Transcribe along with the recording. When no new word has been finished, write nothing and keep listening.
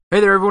Hey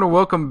there, everyone, and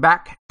welcome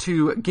back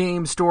to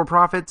Game Store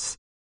Profits,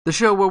 the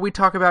show where we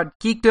talk about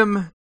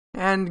geekdom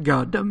and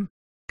goddom.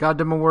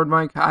 Goddom a word,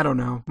 Mike? I don't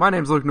know. My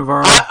name's Luke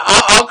Navarro.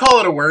 I'll call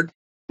it a word.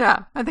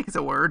 Yeah, I think it's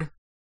a word.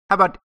 How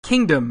about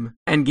kingdom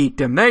and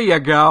geekdom? There you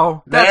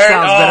go. That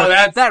sounds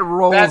better. That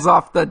rolls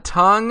off the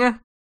tongue.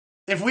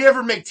 If we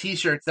ever make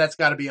t-shirts, that's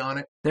got to be on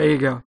it. There you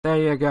go. There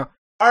you go.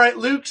 All right,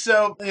 Luke,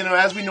 so,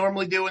 as we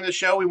normally do in the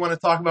show, we want to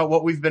talk about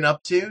what we've been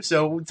up to.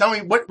 So tell me,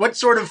 what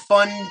sort of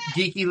fun,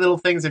 geeky little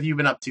things have you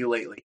been up to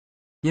lately?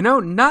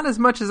 Not as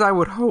much as I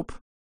would hope.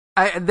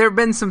 There have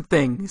been some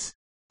things,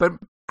 but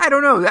I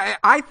don't know.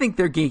 I think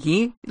they're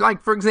geeky.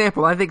 Like, for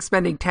example, I think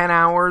spending 10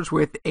 hours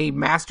with a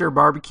master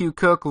barbecue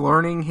cook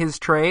learning his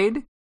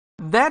trade,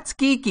 that's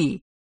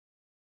geeky,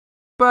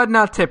 but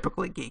not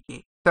typically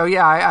geeky. So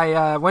yeah,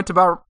 I went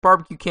to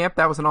barbecue camp.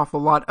 That was an awful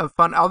lot of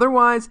fun.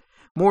 Otherwise,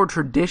 more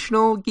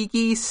traditional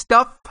geeky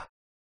stuff,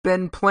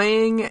 been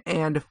playing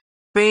and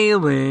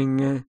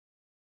failing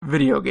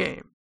video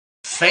game.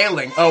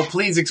 Failing? Oh,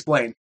 please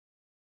explain.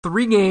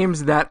 3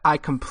 games that I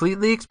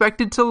completely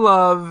expected to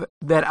love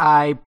that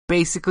I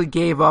basically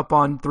gave up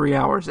on 3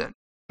 hours in.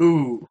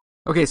 Ooh.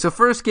 Okay, so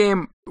first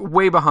game,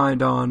 way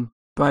behind on,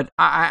 but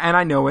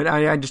I know it.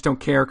 I just don't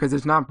care because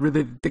it's not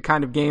really the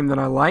kind of game that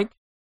I like.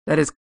 That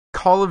is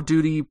Call of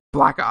Duty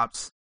Black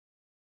Ops.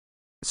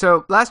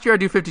 So last year I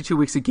do 52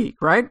 Weeks of Geek,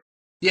 right?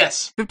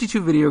 Yes.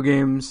 52 video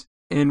games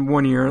in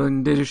 1 year, in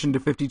addition to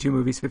 52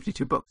 movies,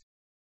 52 books.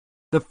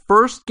 The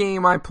first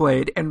game I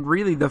played, and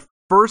really the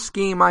first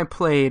game I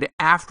played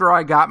after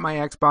I got my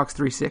Xbox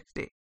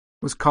 360,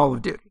 was Call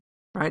of Duty,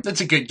 right? That's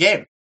a good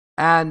game.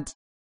 And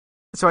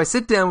so I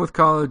sit down with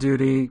Call of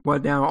Duty,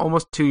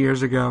 almost 2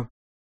 years ago,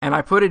 and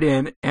I put it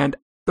in, and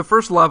the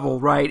first level,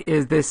 right,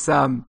 is this,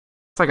 it's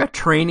like a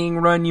training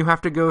run you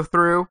have to go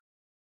through,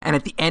 and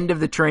at the end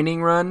of the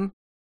training run,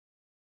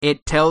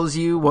 it tells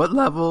you what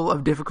level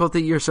of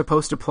difficulty you're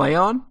supposed to play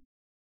on.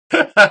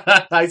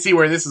 I see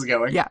where this is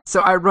going. Yeah,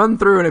 so I run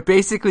through and it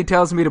basically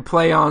tells me to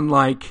play on,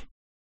 like,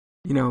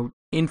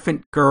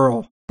 infant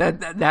girl.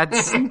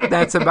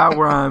 That's about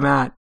where I'm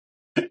at.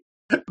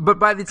 But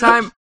by the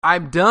time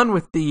I'm done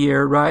with the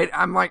year, right,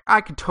 I'm like,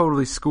 I could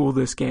totally school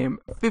this game.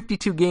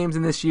 52 games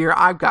in this year,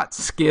 I've got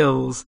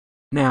skills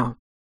now.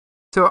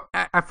 So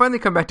I finally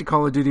come back to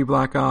Call of Duty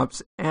Black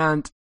Ops,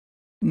 and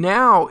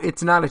now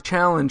it's not a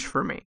challenge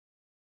for me.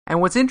 And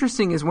what's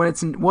interesting is when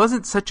it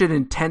wasn't such an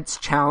intense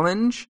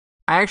challenge,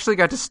 I actually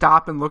got to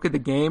stop and look at the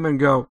game and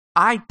go,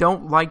 I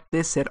don't like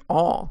this at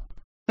all.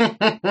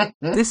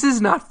 This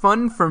is not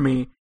fun for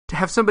me to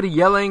have somebody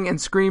yelling and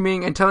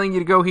screaming and telling you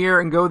to go here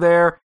and go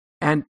there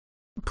and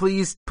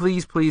please,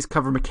 please, please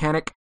cover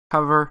mechanic,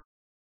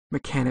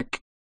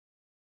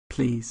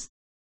 please.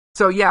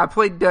 So yeah, I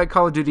played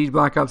Call of Duty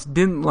Black Ops,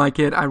 didn't like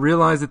it. I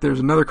realized that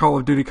there's another Call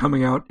of Duty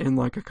coming out in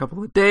like a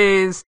couple of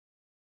days.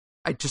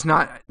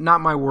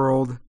 Not my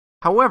world.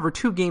 However,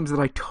 2 games that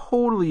I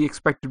totally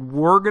expected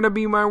were going to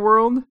be my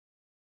world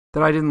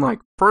that I didn't like.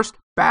 First,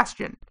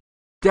 Bastion.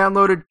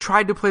 Downloaded,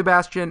 tried to play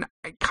Bastion.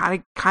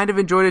 I kind of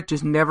enjoyed it,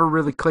 just never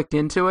really clicked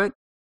into it.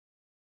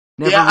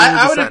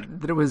 I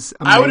would that it was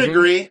amazing. I would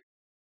agree.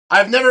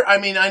 I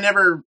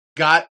never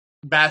got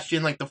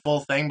Bastion like the full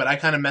thing, but I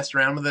kind of messed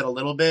around with it a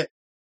little bit.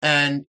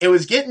 And it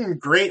was getting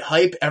great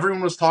hype.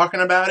 Everyone was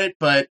talking about it,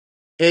 but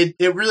it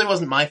really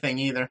wasn't my thing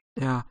either.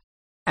 Yeah.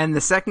 And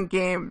the second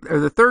game, or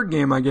the third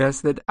game, I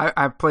guess, that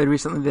I've played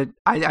recently that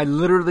I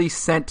literally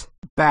sent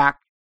back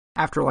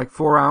after like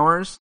 4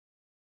 hours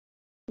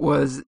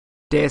was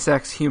Deus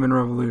Ex Human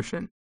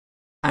Revolution.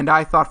 And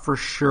I thought for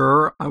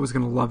sure I was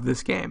going to love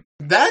this game.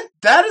 That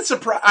is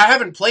surprising. I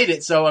haven't played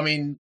it, so I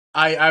mean,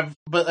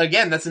 but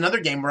again, that's another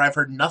game where I've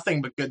heard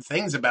nothing but good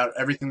things about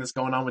everything that's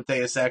going on with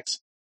Deus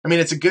Ex. I mean,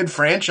 it's a good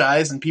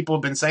franchise, and people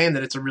have been saying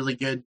that it's a really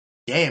good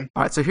game.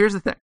 All right, so here's the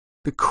thing.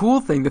 The cool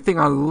thing, the thing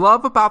I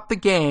love about the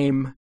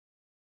game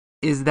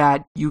is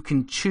that you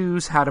can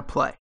choose how to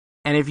play.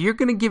 And if you're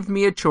going to give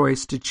me a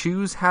choice to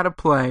choose how to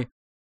play,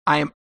 I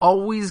am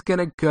always going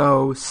to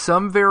go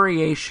some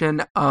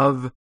variation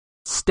of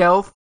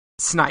stealth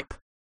snipe.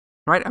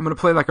 Right? I'm going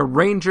to play like a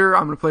ranger,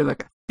 I'm going to play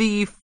like a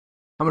thief,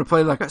 I'm going to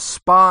play like a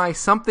spy,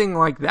 something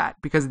like that,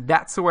 because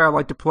that's the way I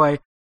like to play.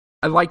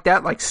 I like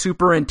that, like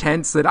super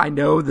intense, that I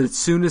know that as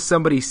soon as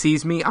somebody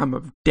sees me, I'm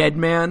a dead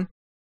man.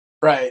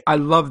 Right. I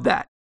love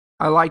that.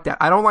 I like that.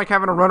 I don't like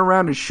having to run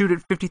around and shoot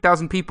at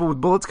 50,000 people with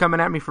bullets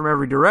coming at me from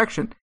every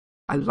direction.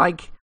 I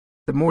like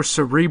the more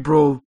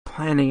cerebral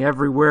planning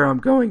everywhere I'm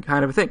going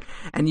kind of a thing.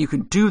 And you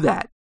can do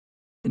that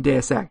in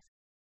Deus Ex.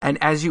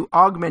 And as you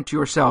augment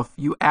yourself,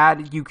 you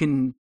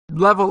can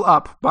level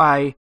up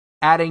by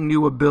adding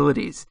new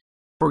abilities.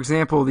 For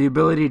example, the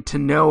ability to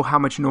know how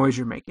much noise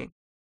you're making,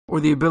 or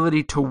the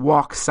ability to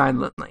walk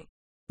silently.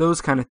 Those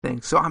kind of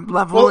things. So I'm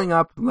leveling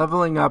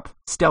up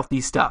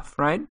stealthy stuff,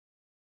 right?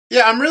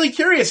 Yeah, I'm really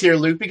curious here,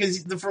 Luke,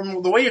 because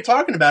from the way you're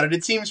talking about it,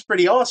 it seems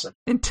pretty awesome.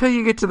 Until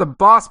you get to the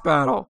boss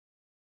battle,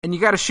 and you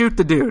gotta shoot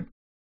the dude.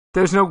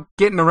 There's no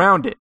getting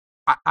around it.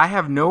 I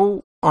have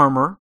no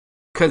armor,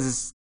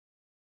 because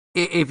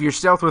if you're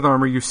stealth with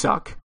armor, you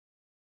suck.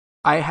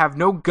 I have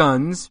no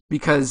guns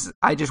because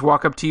I just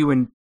walk up to you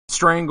and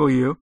strangle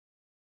you.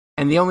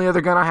 And the only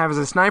other gun I have is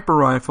a sniper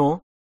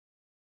rifle.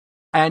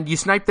 And you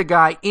snipe the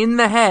guy in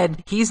the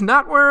head. He's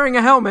not wearing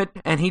a helmet,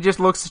 and he just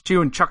looks at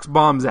you and chucks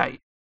bombs at you.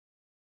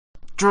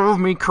 Drove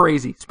me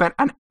crazy. Spent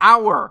an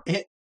hour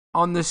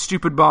on this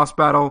stupid boss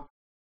battle.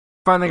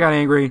 Finally got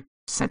angry.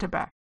 Sent it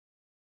back.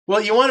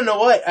 Well, you want to know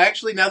what?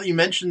 Actually, now that you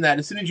mentioned that,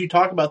 as soon as you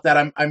talk about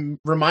that, I'm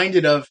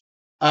reminded of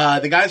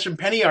the guys from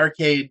Penny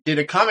Arcade did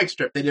a comic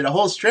strip. They did a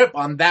whole strip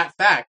on that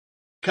fact.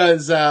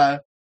 Because,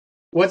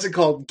 what's it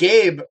called?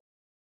 Gabe,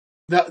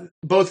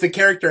 both the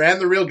character and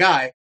the real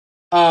guy,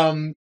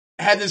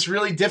 had this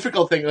really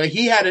difficult thing. Like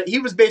he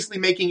was basically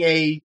making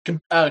a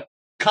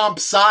comp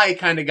sci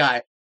kind of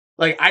guy.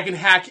 Like, I can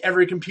hack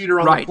every computer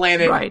on the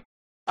planet. Right.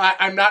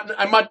 I'm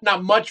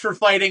not much for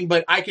fighting,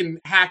 but I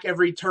can hack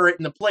every turret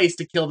in the place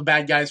to kill the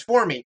bad guys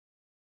for me.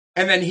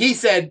 And then he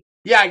said,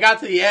 yeah, I got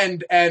to the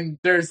end, and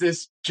there's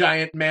this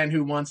giant man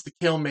who wants to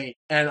kill me,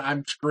 and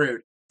I'm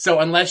screwed. So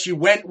unless you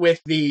went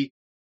with the,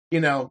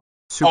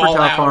 super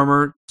tough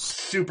armor,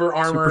 super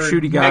armor,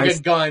 super shooty guys,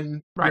 mega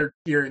gun,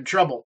 you're in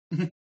trouble.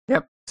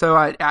 Yep. So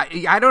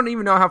I don't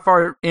even know how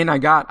far in I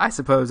got, I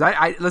suppose.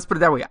 I let's put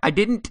it that way. I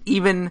didn't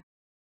even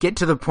get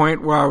to the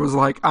point where I was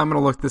like, I'm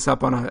going to look this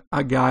up on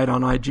a guide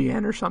on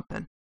IGN or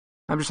something.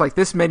 I'm just like,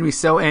 this made me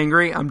so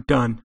angry, I'm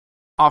done.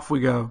 Off we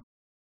go.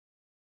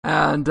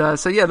 And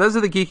so yeah, those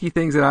are the geeky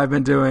things that I've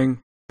been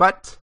doing.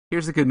 But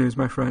here's the good news,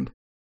 my friend.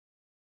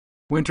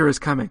 Winter is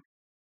coming.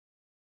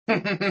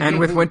 And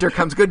with winter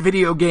comes good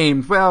video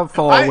games. Well,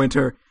 fall,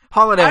 winter,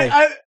 holiday.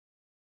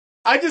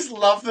 I just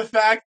love the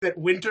fact that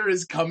winter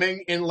is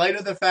coming in light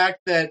of the fact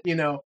that,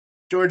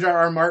 George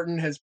R.R. Martin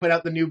has put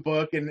out the new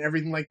book and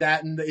everything like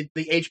that, and the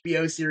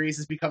HBO series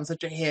has become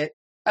such a hit.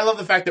 I love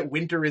the fact that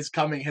winter is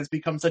coming has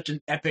become such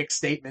an epic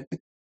statement.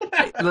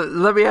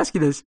 Let me ask you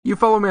this. You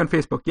follow me on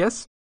Facebook,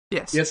 yes?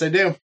 Yes. Yes, I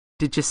do.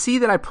 Did you see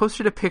that I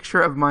posted a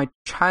picture of my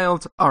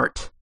child's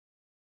art?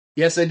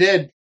 Yes, I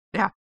did.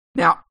 Yeah.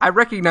 Now, I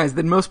recognize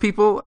that most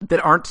people that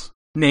aren't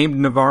named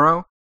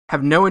Navarro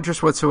have no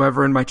interest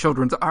whatsoever in my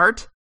children's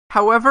art.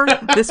 However,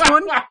 this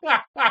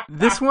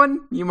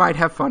one you might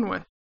have fun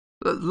with.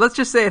 Let's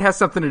just say it has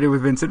something to do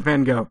with Vincent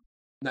van Gogh.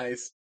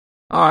 Nice.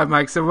 All right,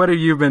 Mike, so what have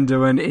you been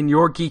doing in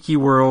your geeky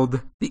world,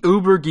 the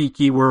uber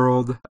geeky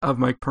world of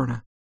Mike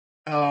Perna?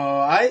 Oh,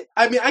 I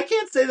mean, I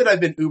can't say that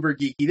I've been uber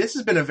geeky. This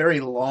has been a very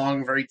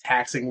long, very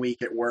taxing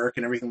week at work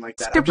and everything like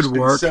that. Stupid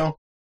work. So,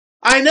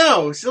 I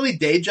know, silly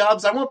day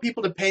jobs. I want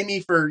people to pay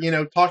me for,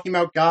 talking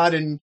about God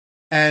and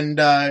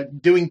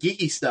doing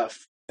geeky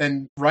stuff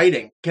and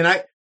writing. Can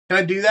I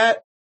do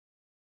that?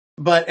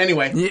 But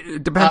anyway.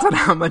 It depends on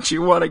how much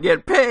you want to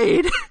get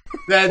paid.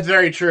 That's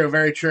very true,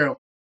 very true.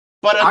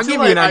 But I'll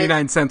give you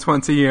 99 cents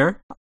once a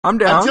year. I'm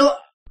down.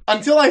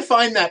 Until I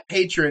find that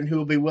patron who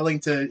will be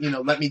willing to,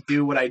 let me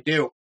do what I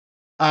do.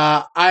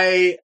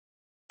 I've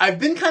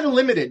been kind of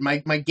limited. My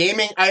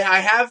gaming, I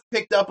have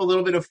picked up a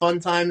little bit of fun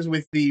times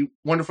with the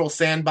wonderful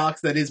sandbox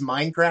that is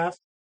Minecraft.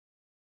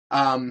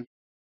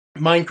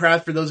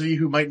 Minecraft, for those of you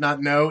who might not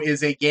know,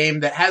 is a game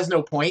that has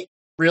no point,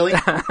 really.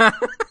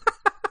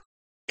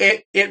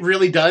 It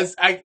really does.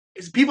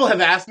 People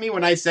have asked me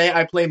when I say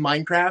I play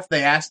Minecraft,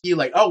 they ask you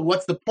like, oh,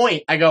 what's the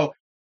point? I go,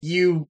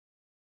 you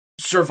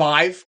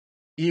survive,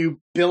 you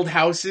build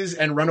houses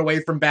and run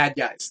away from bad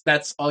guys.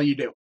 That's all you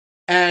do.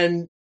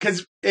 And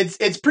because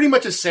it's pretty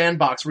much a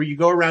sandbox where you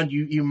go around,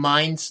 you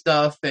mine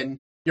stuff and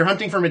you're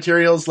hunting for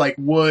materials like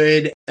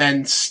wood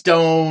and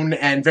stone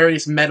and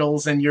various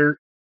metals, and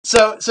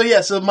so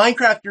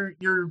Minecraft,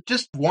 you're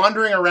just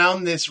wandering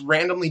around this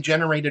randomly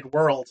generated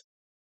world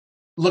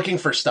looking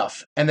for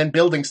stuff and then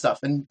building stuff,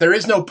 and there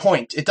is no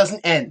point. It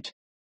doesn't end.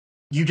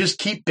 You just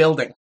keep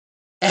building.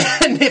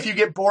 And if you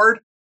get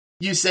bored,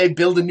 you say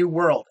build a new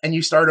world and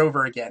you start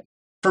over again.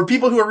 For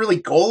people who are really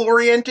goal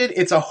oriented,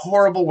 it's a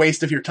horrible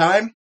waste of your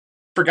time.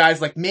 For guys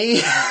like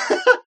me,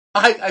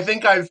 I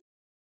think I've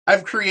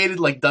created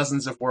like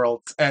dozens of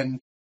worlds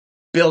and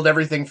build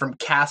everything from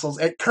castles.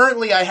 And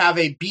currently I have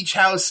a beach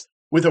house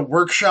with a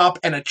workshop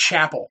and a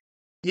chapel.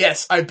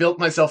 Yes, I built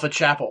myself a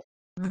chapel.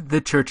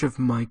 The Church of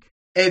Mike.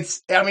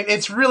 It's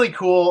really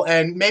cool,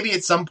 and maybe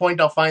at some point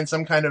I'll find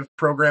some kind of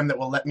program that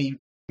will let me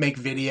make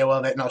video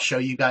of it, and I'll show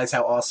you guys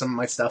how awesome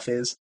my stuff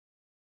is.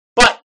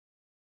 But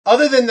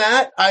other than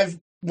that,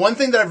 one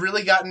thing that I've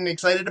really gotten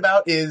excited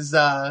about is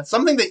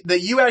something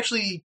that you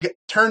actually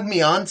turned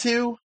me on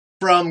to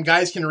from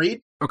Guys Can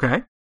Read.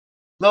 Okay.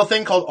 Little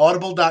thing called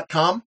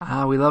Audible.com.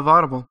 We love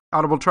Audible.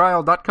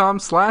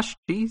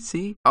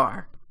 Audibletrial.com/GCR.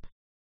 Sorry.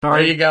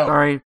 There you go.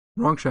 Sorry.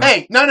 Wrong show.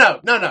 Hey,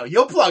 no.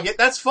 You'll plug it.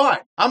 That's fine.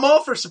 I'm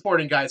all for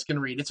supporting Guys Can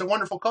Read. It's a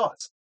wonderful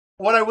cause.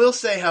 What I will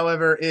say,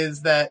 however,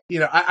 is that,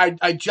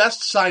 I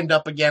just signed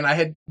up again. I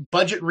had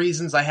budget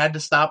reasons. I had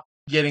to stop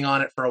getting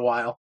on it for a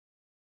while.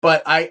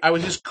 But I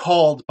was just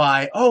called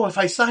by, if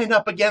I sign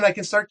up again, I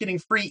can start getting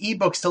free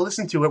ebooks to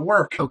listen to at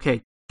work.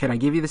 Okay. Can I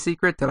give you the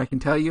secret that I can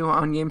tell you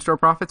on Game Store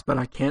Profits, but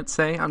I can't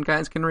say on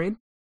Guys Can Read?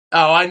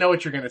 Oh, I know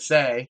what you're going to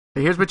say.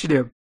 So here's what you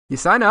do. You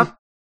sign up.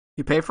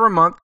 You pay for a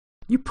month.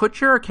 you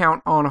put your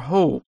account on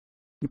hold.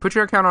 You put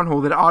your account on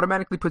hold. It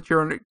automatically puts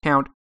your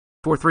account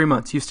for 3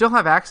 months. You still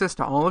have access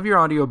to all of your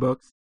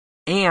audiobooks.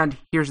 And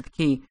here's the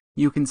key.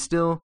 You can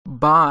still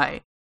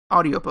buy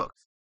audiobooks.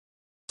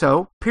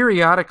 So,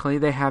 periodically,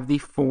 they have the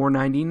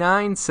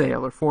 $4.99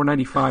 sale, or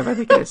 $4.95, I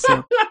think it is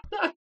sale.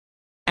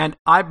 And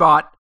I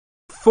bought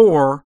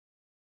 4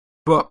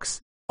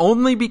 books,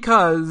 only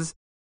because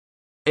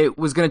it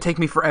was going to take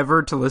me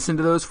forever to listen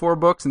to those 4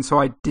 books, and so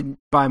I didn't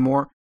buy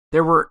more.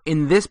 There were,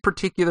 in this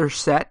particular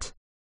set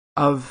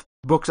of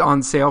books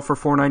on sale for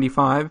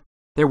 $4.95,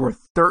 there were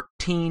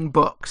 13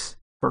 books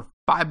for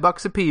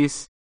 $5 a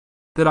piece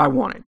that I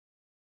wanted.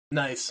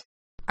 Nice.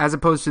 As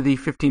opposed to the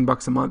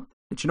 $15 a month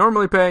that you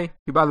normally pay,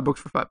 you buy the books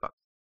for $5.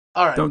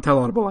 All right. Don't tell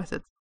Audible I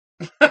said.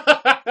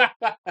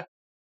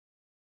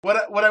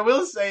 What I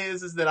will say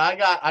is that I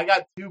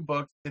got 2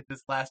 books at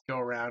this last go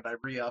around. I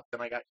re-upped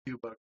and I got 2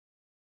 books.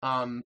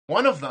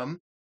 One of them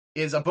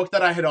is a book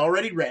that I had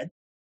already read.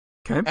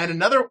 Okay. And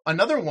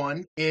another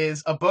one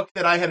is a book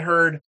that I had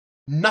heard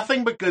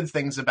nothing but good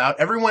things about.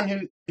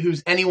 Everyone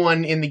who's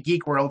anyone in the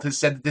geek world has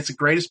said that it's the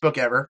greatest book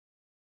ever.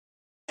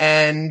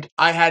 And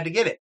I had to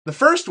get it. The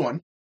first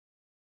one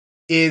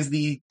is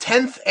the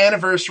 10th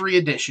anniversary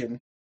edition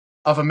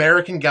of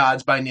American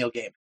Gods by Neil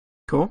Gaiman.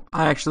 Cool.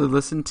 I actually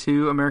listened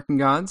to American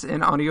Gods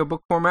in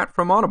audiobook format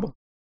from Audible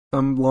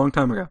some long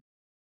time ago.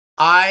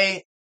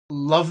 I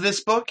love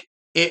this book.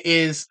 It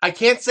is, I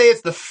can't say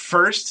it's the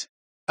first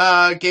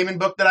Gaiman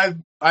book that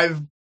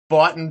I've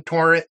bought and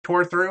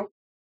tore through,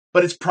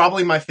 but it's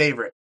probably my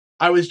favorite.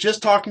 I was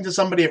just talking to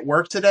somebody at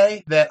work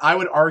today that I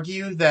would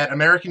argue that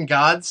American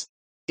Gods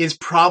is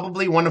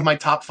probably one of my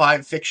top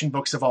 5 fiction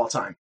books of all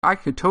time. I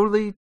could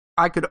totally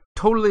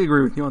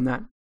agree with you on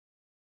that.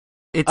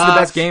 It's the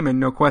best Gaiman,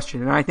 no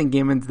question, and I think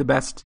Gaiman's the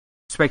best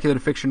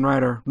speculative fiction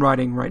writer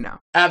writing right now.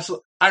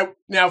 Absolutely.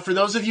 Now, for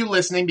those of you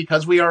listening,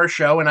 because we are a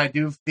show, and I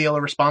do feel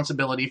a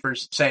responsibility for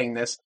saying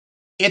this,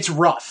 it's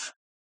rough.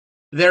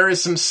 There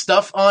is some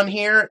stuff on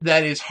here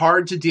that is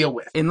hard to deal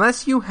with.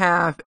 Unless you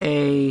have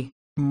a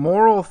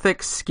moral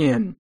thick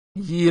skin,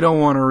 you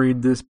don't want to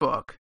read this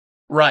book.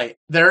 Right.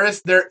 There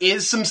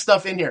is some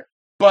stuff in here,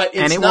 but it's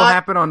and it will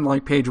happen on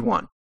like page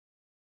 1.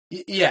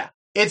 Yeah.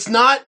 It's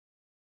not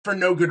for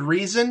no good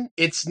reason.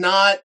 It's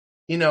not,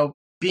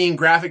 being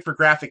graphic for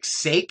graphic's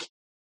sake,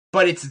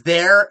 but it's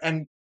there,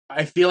 and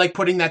I feel like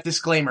putting that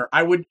disclaimer.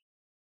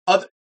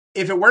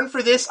 If it weren't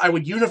for this, I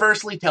would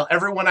universally tell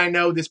everyone I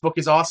know this book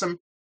is awesome,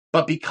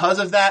 but because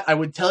of that, I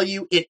would tell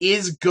you it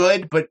is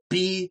good, but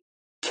be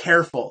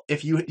careful.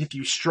 If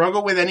you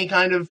struggle with any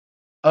kind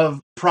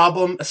of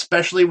problem,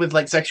 especially with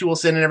like sexual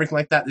sin and everything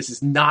like that, this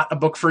is not a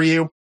book for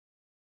you,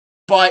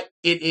 but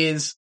it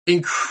is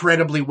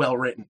incredibly well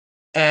written.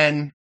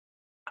 And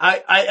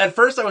I at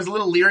first I was a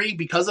little leery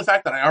because of the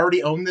fact that I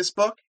already own this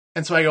book.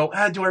 And so I go,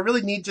 do I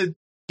really need to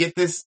get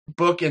this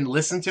book and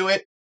listen to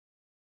it?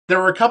 There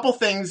were a couple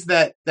things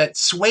that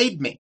swayed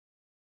me.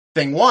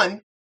 Thing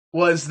one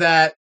was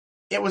that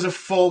it was a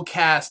full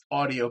cast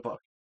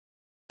audiobook.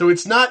 So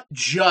it's not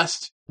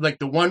just like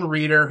the one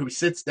reader who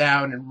sits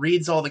down and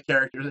reads all the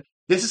characters.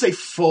 This is a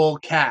full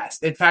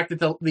cast. In fact, at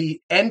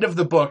the end of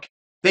the book,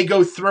 they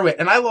go through it.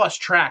 And I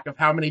lost track of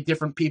how many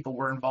different people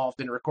were involved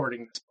in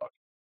recording this book.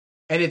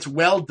 And it's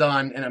well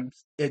done, and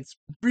it's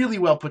really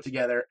well put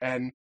together.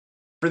 And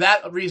for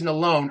that reason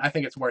alone, I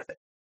think it's worth it.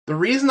 The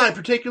reason I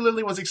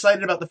particularly was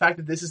excited about the fact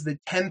that this is the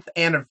 10th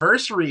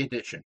anniversary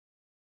edition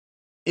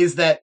is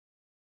that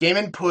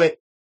Gaiman put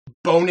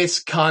bonus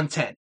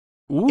content.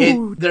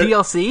 Ooh,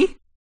 DLC?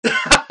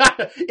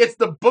 It's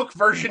the book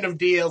version of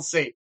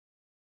DLC.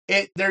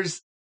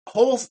 There's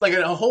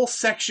a whole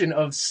section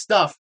of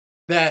stuff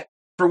that,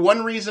 for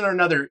one reason or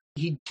another,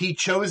 he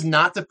chose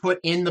not to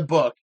put in the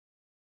book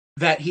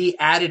that he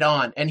added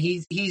on. And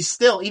he's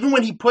still, even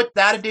when he put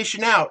that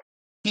edition out,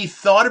 he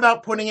thought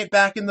about putting it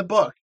back in the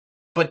book,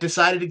 but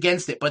decided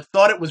against it, but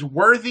thought it was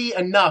worthy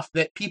enough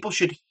that people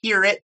should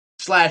hear it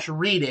 /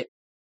 read it,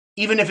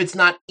 even if it's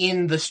not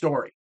in the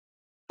story.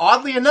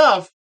 Oddly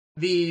enough,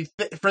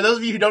 for those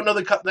of you who don't know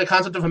the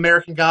concept of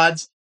American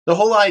Gods, the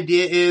whole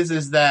idea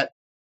is that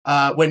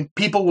when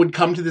people would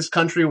come to this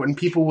country, when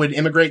people would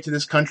immigrate to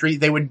this country,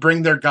 they would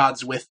bring their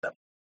gods with them.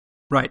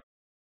 Right.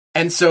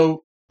 And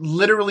so,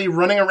 literally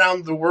running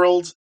around the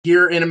world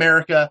here in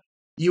America,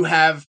 you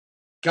have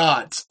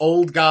gods,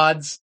 old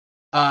gods,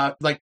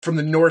 like from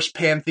the Norse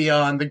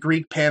pantheon, the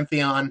Greek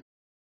pantheon,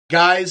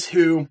 guys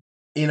who,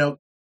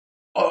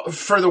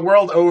 for the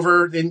world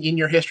over, in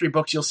your history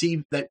books, you'll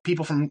see that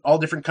people from all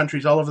different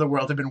countries all over the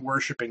world have been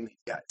worshiping these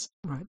guys.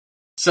 Right.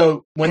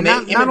 So when they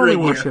immigrate not only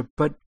here, worship,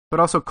 but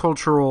also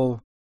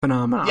cultural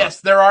phenomena. Yes,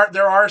 there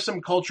are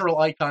some cultural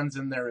icons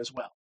in there as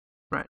well.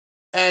 Right.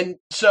 And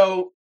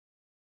so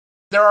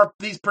there are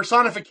these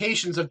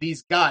personifications of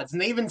these gods,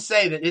 and they even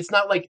say that it's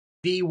not like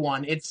the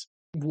one, it's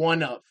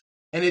one of.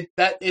 And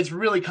it's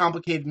really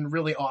complicated and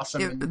really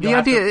awesome. And the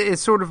idea is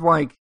sort of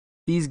like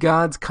these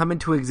gods come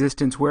into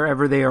existence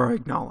wherever they are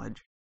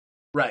acknowledged.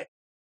 Right.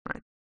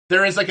 Right.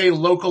 There is like a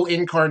local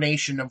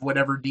incarnation of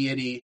whatever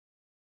deity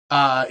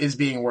is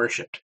being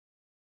worshipped.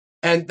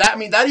 And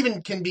that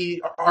even can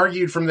be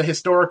argued from the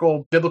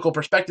historical biblical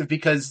perspective,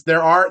 because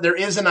there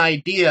is an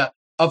idea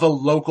of a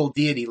local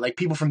deity, like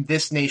people from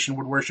this nation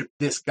would worship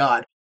this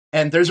god.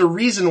 And there's a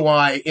reason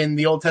why in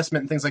the Old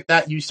Testament and things like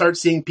that, you start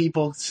seeing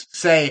people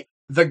say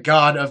the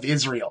God of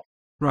Israel.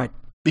 Right.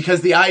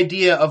 Because the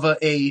idea of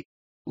a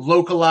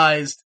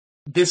localized,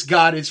 this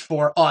god is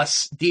for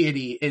us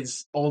deity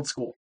is old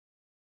school.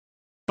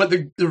 But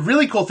the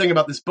really cool thing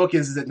about this book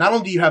is that not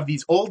only do you have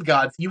these old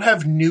gods, you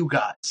have new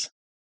gods.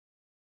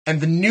 And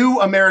the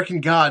new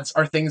American gods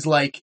are things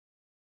like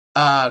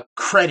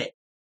credit,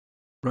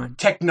 right,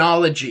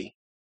 technology,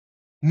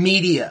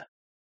 media,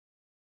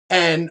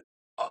 and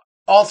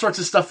all sorts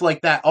of stuff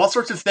like that. All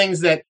sorts of things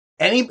that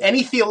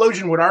any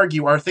theologian would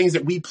argue are things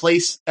that we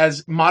place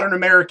as modern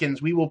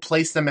Americans. We will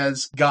place them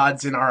as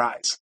gods in our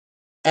eyes.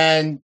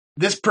 And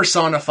this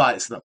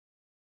personifies them.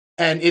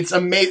 And it's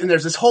amazing.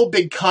 There's this whole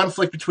big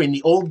conflict between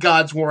the old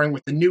gods warring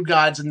with the new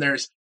gods, and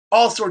there's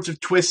all sorts of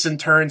twists and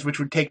turns, which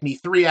would take me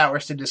 3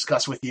 hours to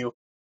discuss with you.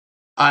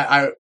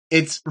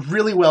 It's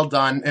really well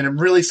done, and I'm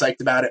really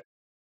psyched about it.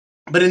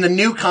 But in the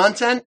new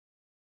content,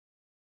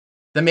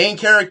 the main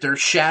character,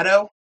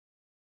 Shadow,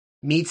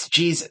 meets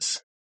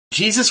Jesus.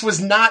 Jesus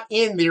was not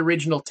in the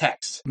original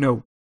text.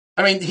 No.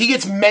 I mean, he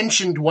gets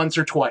mentioned once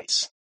or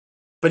twice,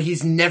 but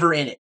he's never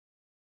in it.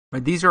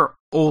 Right, these are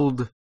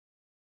old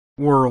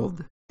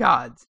world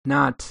gods,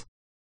 not...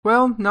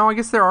 Well, no, I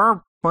guess there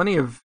are plenty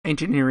of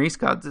ancient Near East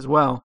gods as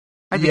well.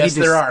 I think yes, he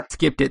just there are.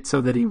 skipped it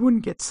so that he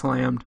wouldn't get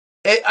slammed.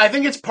 I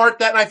think it's part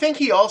that, and I think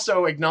he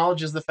also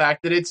acknowledges the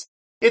fact that it's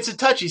a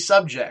touchy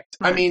subject.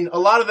 Right. I mean, a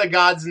lot of the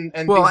gods and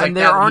things like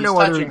that he's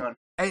touching on.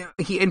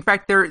 In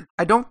fact,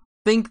 I don't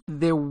think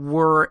there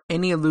were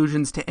any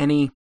allusions to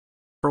any,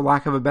 for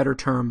lack of a better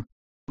term,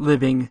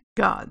 living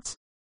gods.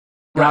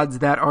 Gods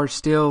that are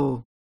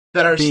still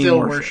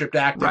worshipped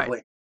actively.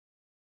 Right.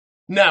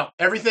 No,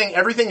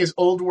 everything is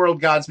old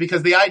world gods,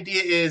 because the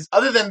idea is,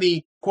 other than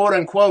the quote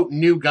unquote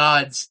new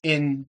gods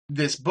in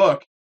this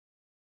book,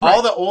 right,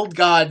 all the old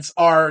gods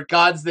are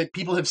gods that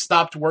people have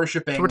stopped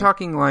worshiping. So we're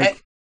talking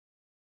like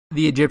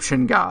the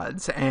Egyptian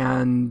gods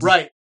and...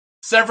 Right.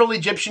 Several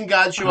Egyptian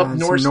gods show up,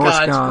 Norse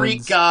gods,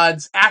 Greek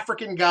gods,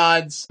 African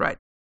gods. Right.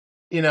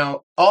 You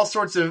know, all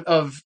sorts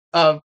of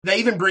they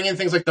even bring in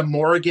things like the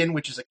Morrigan,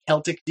 which is a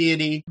Celtic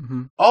deity.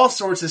 Mm-hmm. All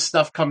sorts of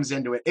stuff comes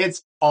into it.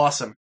 It's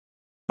awesome.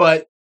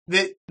 But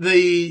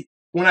when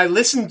I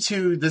listen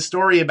to the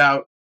story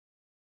about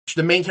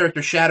the main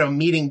character Shadow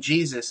meeting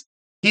Jesus,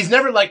 he's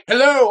never like,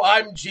 "Hello,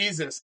 I'm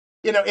Jesus."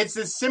 You know, it's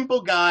this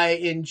simple guy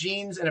in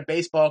jeans and a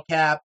baseball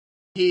cap.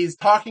 He's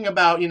talking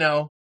about,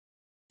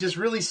 just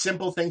really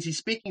simple things. He's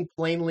speaking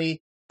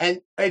plainly,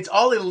 and it's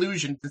all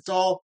illusions. It's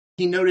all,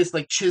 he noticed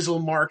like chisel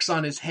marks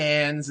on his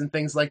hands and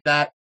things like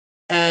that.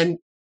 And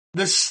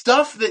the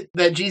stuff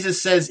that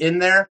Jesus says in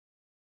there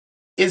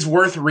is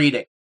worth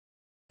reading.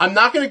 I'm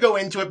not going to go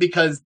into it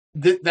because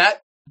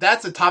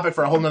that's a topic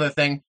for a whole nother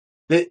thing.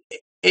 That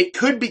it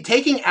could be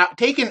taken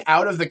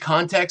out of the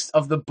context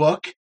of the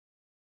book.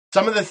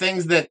 Some of the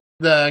things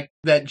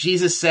that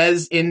Jesus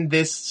says in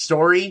this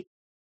story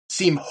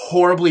seem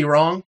horribly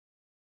wrong,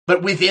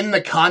 but within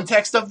the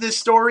context of this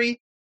story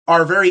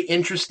are very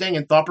interesting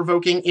and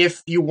thought-provoking.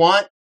 If you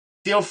want,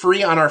 feel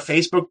free on our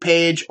Facebook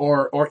page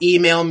or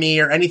email me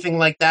or anything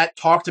like that.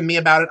 Talk to me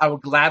about it. I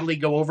would gladly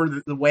go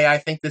over the way I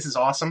think this is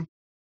awesome.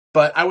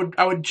 But I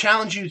would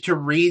challenge you to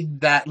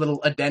read that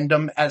little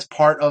addendum as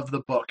part of the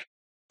book,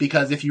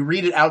 because if you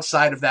read it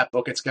outside of that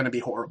book, it's going to be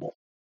horrible.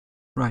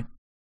 Right.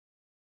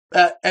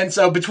 And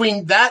so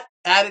between that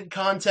added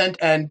content,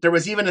 and there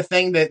was even a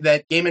thing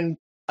that Gaiman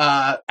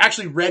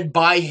actually read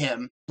by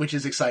him, which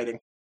is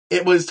exciting.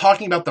 It was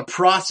talking about the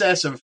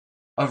process of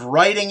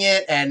writing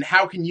it, and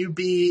how can you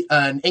be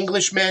an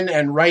Englishman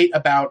and write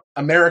about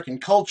American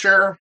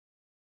culture.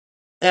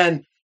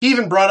 And he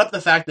even brought up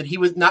the fact that he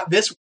was not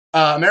this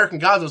American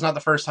Gods was not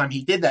the first time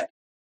he did that.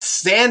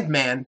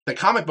 Sandman, the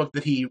comic book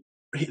that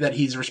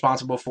he's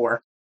responsible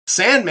for,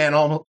 Sandman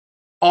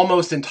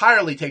almost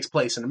entirely takes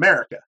place in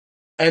America.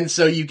 And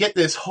so you get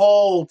this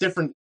whole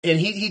different, and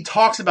he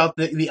talks about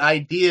the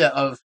idea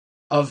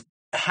of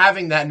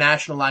having that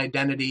national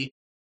identity,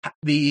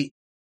 the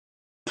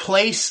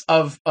place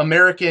of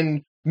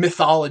American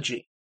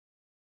mythology,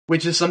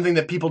 which is something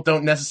that people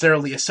don't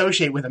necessarily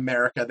associate with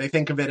America. They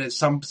think of it as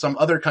some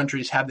other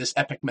countries have this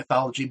epic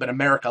mythology, but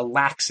America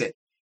lacks it.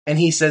 And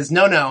he says,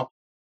 no,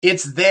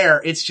 it's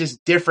there. It's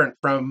just different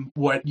from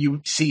what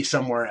you see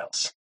somewhere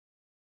else.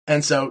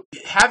 And so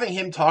having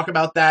him talk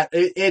about that,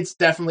 it's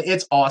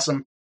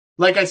awesome.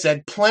 Like I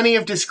said, plenty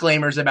of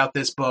disclaimers about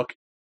this book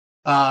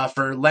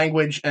for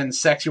language and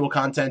sexual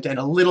content and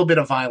a little bit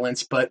of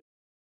violence, but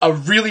a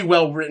really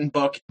well-written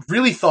book,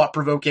 really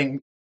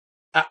thought-provoking.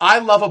 I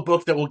love a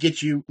book that will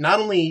get you not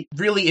only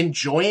really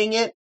enjoying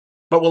it,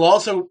 but will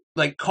also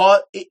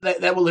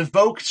that will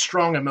evoke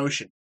strong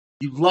emotion.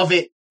 You love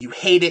it, you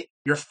hate it,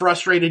 you're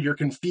frustrated, you're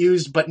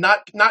confused, but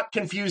not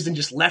confused and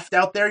just left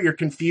out there. You're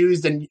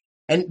confused and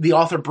the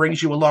author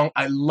brings you along.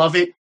 I love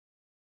it,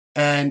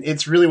 and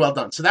it's really well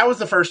done. So that was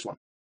the first one.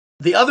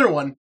 The other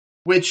one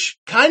which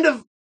kind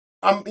of,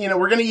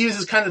 we're going to use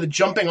as kind of the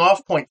jumping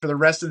off point for the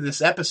rest of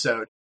this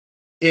episode,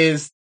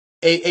 is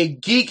a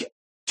geek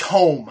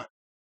tome.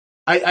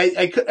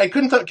 I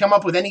couldn't come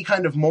up with any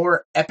kind of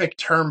more epic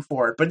term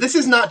for it, but this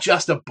is not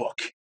just a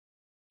book.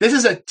 This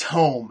is a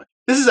tome.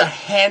 This is a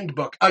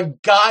handbook, a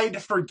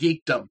guide for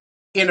geekdom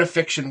in a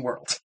fiction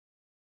world.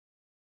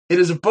 It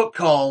is a book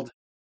called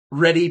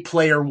Ready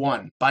Player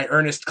One by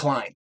Ernest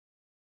Cline.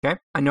 Okay,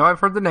 I know I've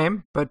heard the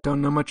name, but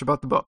don't know much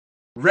about the book.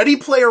 Ready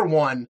Player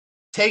One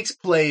takes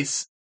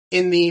place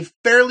in the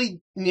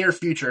fairly near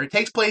future. It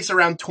takes place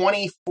around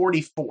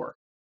 2044.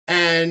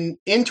 And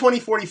in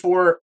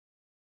 2044,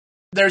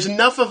 there's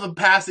enough of a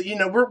past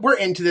that, we're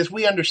into this.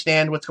 We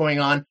understand what's going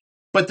on.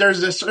 But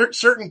there's a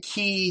certain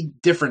key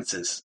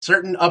differences,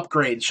 certain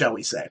upgrades, shall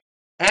we say,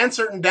 and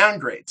certain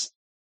downgrades.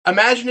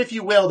 Imagine, if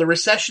you will, the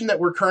recession that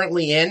we're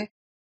currently in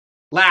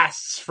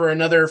lasts for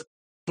another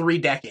 3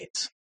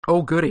 decades.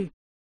 Oh, goody.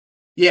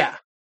 Yeah.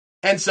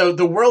 And so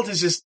the world is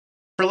just,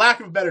 for lack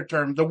of a better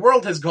term, the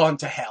world has gone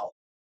to hell.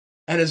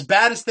 And as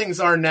bad as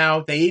things are now,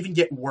 they even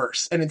get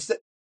worse. And it's,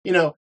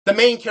 the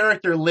main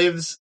character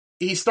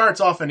he starts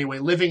off anyway,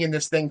 living in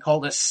this thing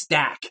called a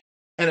stack.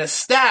 And a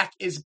stack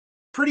is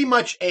pretty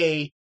much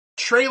a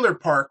trailer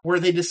park where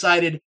they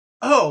decided,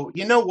 oh,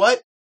 you know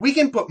what? We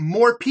can put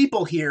more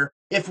people here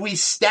if we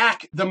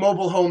stack the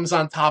mobile homes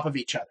on top of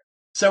each other.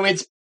 So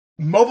it's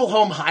mobile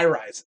home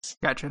high-rises.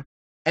 Gotcha.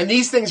 And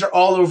these things are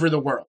all over the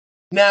world.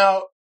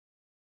 Now,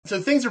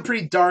 so things are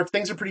pretty dark,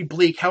 things are pretty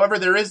bleak. However,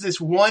 there is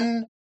this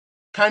one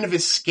kind of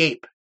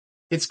escape.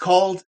 It's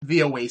called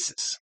the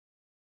Oasis.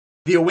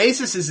 The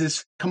Oasis is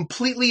this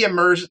completely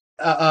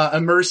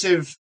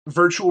immersive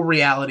virtual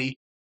reality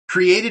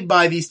created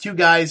by these two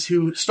guys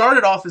who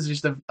started off as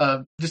just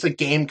a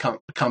game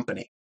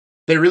company.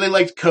 They really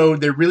liked code,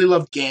 they really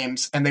loved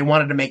games, and they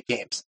wanted to make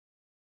games.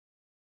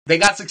 They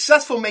got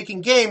successful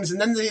making games,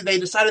 and then they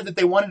decided that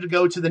they wanted to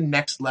go to the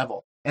next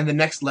level. And the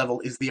next level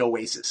is the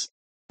Oasis,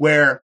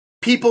 where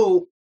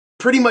people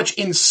pretty much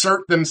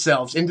insert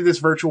themselves into this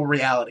virtual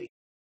reality.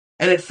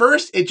 And at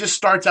first, it just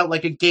starts out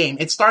like a game.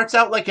 It starts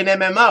out like an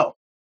MMO.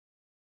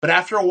 But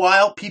after a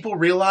while, people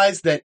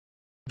realize that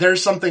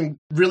there's something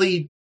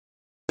really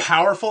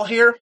powerful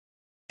here.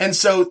 And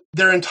so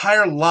their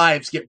entire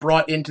lives get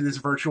brought into this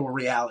virtual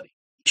reality.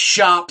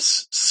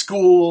 Shops,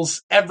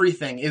 schools,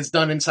 everything is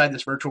done inside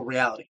this virtual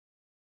reality.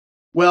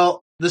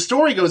 Well, the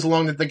story goes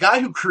along that the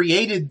guy who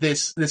created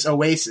this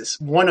Oasis,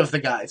 one of the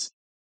guys,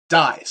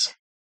 dies.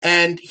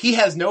 And he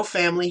has no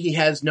family, he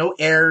has no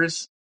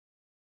heirs,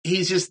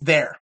 he's just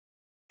there.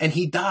 And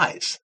he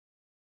dies.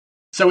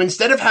 So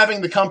instead of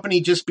having the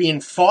company just being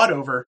fought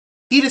over,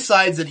 he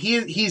decides that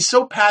he's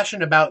so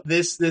passionate about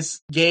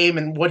this game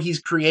and what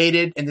he's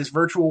created in this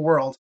virtual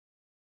world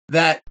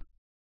that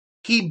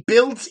he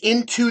builds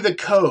into the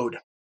code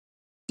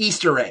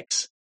Easter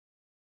eggs.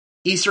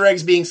 Easter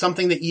eggs being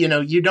something that,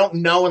 you don't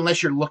know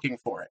unless you're looking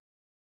for it.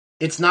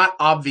 It's not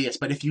obvious,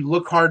 but if you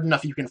look hard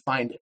enough, you can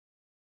find it.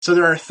 So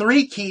there are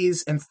 3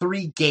 keys and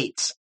 3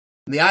 gates.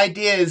 And the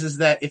idea is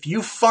that if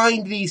you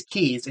find these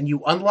keys and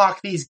you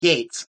unlock these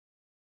gates,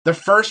 the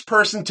first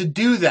person to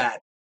do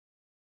that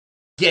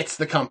gets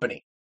the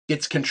company,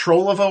 gets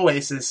control of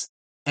Oasis,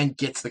 and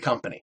gets the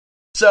company.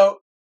 So,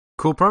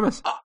 cool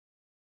premise.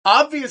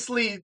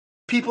 Obviously,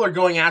 people are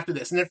going after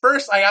this. And at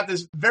first, I got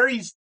this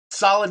very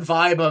solid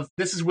vibe of,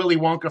 this is Willy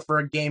Wonka for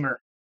a gamer,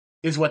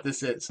 is what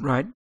this is.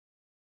 Right.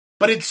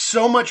 But it's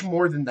so much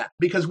more than that.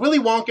 Because Willy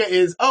Wonka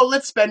is,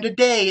 let's spend a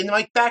day in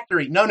my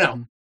factory. No.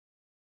 Mm-hmm.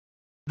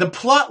 The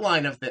plot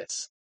line of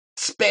this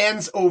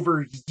spans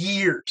over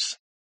years.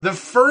 The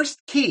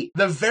first key,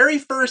 the very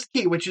first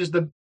key, which is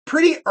the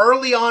pretty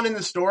early on in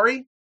the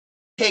story,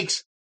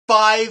 takes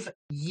 5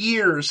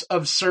 years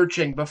of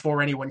searching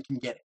before anyone can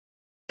get it.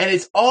 And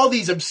it's all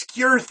these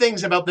obscure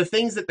things about the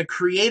things that the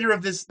creator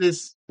of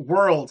this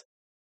world,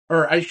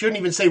 or I shouldn't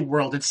even say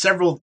world, it's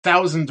several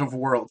thousands of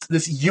worlds,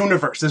 this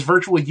universe, this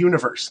virtual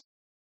universe.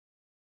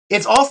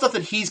 It's all stuff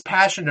that he's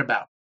passionate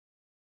about.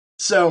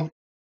 So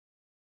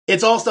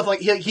it's all stuff like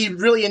he's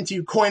really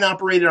into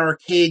coin-operated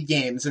arcade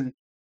games and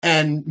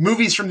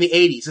movies from the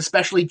 80s,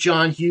 especially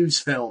John Hughes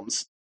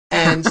films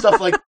and stuff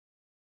like,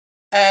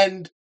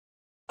 and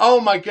oh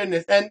my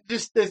goodness, and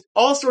just there's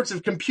all sorts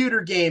of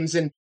computer games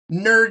and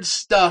nerd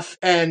stuff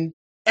and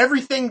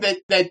everything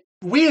that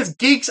we as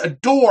geeks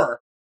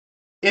adore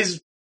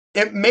is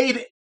it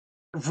made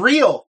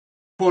real,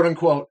 quote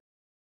unquote,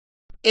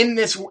 in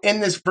this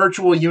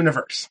virtual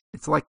universe.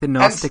 It's like the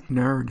Gnostic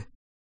nerd.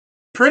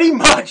 Pretty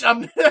much.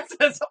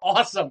 That's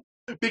awesome.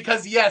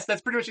 Because yes,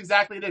 that's pretty much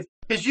exactly it is.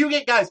 Because you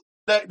get guys,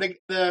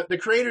 the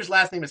creator's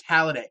last name is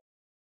Halliday.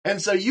 And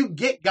so you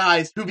get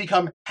guys who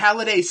become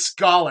Halliday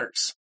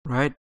scholars.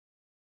 Right.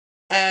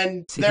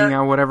 And seeking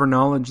out whatever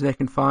knowledge they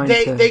can find.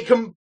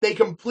 They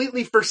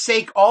completely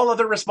forsake all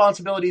other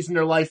responsibilities in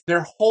their life.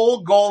 Their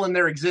whole goal in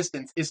their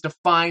existence is to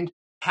find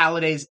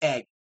Halliday's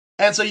egg.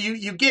 And so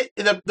you get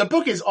the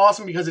book is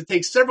awesome because it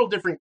takes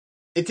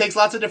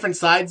lots of different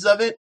sides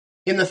of it,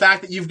 in the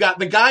fact that you've got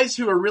the guys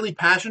who are really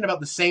passionate about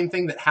the same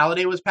thing that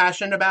Halliday was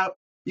passionate about,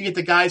 You get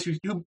the guys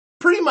who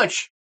pretty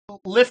much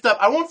lift up,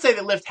 I won't say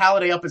they lift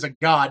Halliday up as a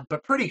god,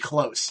 but pretty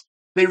close.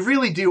 They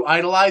really do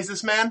idolize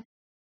this man.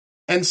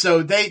 And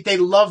so they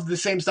love the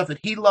same stuff that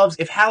he loves.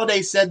 If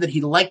Halliday said that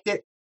he liked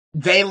it,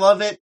 they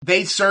love it.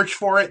 They search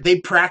for it. They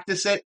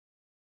practice it.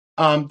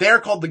 They're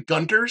called the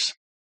Gunters.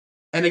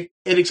 And it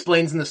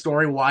explains in the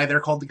story why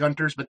they're called the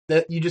Gunters, but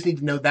you just need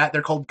to know that.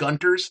 They're called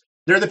Gunters.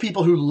 They're the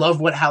people who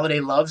love what Halliday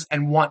loves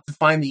and want to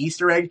find the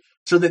Easter egg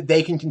so that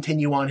they can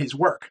continue on his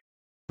work.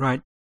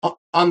 Right.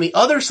 On the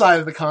other side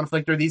of the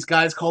conflict are these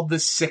guys called the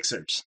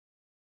Sixers.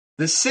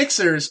 The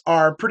Sixers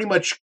are pretty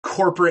much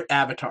corporate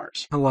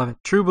avatars. I love it.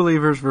 True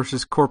believers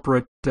versus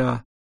corporate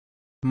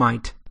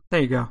might.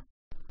 There you go.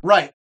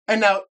 Right.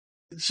 And now,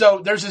 so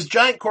there's this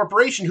giant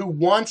corporation who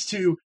wants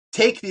to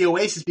take the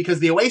Oasis because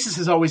the Oasis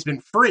has always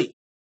been free.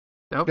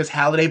 Yep. Because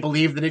Halliday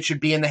believed that it should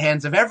be in the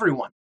hands of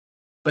everyone.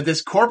 But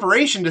this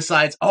corporation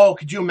decides, oh,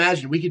 could you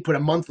imagine? We could put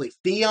a monthly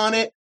fee on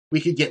it. We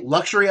could get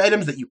luxury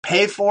items that you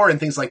pay for and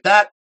things like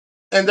that.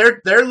 And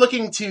they're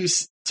looking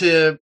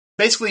to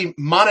basically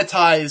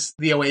monetize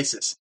the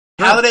Oasis.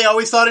 Yeah. Halliday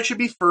always thought it should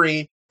be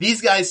free.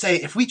 These guys say,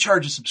 if we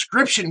charge a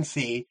subscription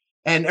fee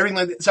and everything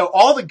like that. So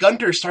all the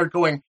Gunters start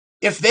going,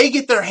 if they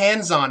get their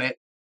hands on it,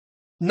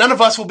 none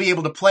of us will be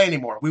able to play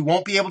anymore. We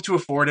won't be able to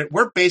afford it.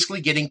 We're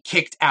basically getting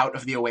kicked out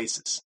of the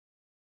Oasis.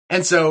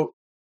 And so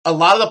a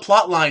lot of the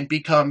plot line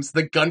becomes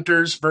the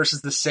Gunters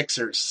versus the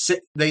Sixers.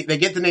 They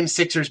get the name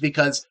Sixers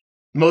because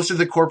most of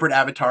the corporate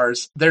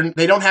avatars,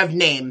 they don't have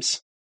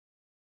names.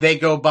 They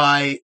go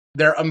by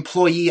their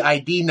employee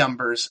ID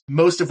numbers,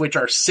 most of which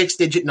are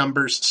 6-digit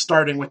numbers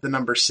starting with the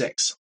number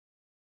 6.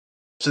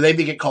 So they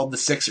get called the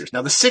Sixers.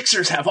 Now the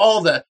Sixers have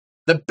all the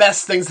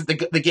best things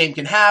that the game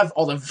can have,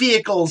 all the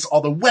vehicles,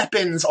 all the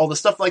weapons, all the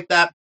stuff like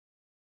that.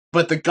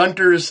 But the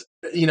Gunters,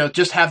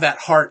 just have that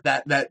heart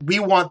that we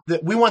want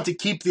to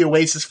keep the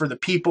Oasis for the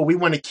people. We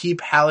want to keep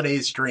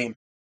Halliday's dream.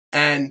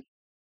 And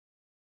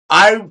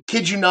I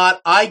kid you not,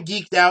 I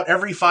geeked out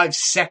every 5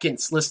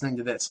 seconds listening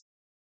to this.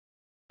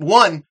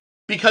 One,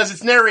 because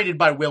it's narrated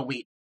by Will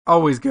Wheaton.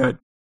 Always good.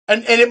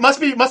 And it must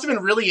have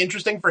been really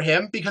interesting for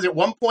him because at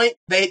one point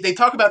they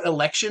talk about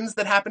elections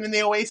that happen in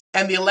the Oasis,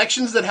 and the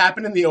elections that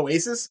happen in the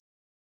Oasis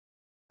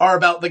are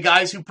about the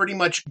guys who pretty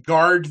much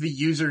guard the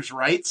user's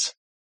rights.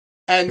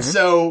 And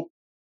so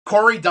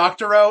Cory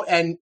Doctorow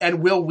and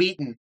Will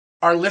Wheaton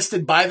are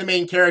listed by the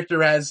main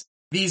character as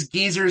these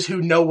geezers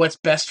who know what's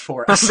best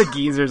for us. The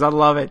geezers, I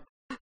love it.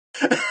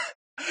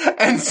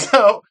 And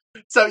so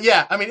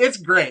yeah, I mean, it's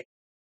great.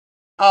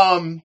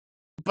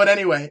 But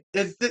anyway,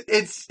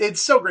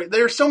 it's so great.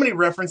 There are so many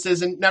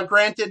references, and now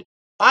granted,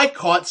 I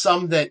caught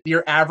some that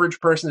your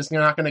average person is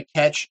not going to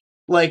catch.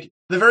 Like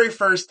the very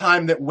first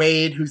time that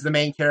Wade, who's the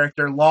main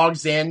character,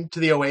 logs in to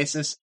the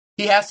Oasis,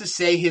 he has to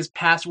say his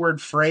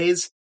password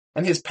phrase,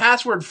 and his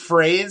password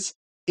phrase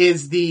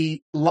is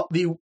the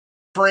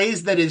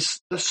phrase that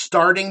is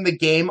starting the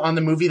game on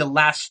the movie The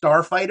Last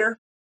Starfighter.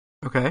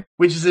 Okay.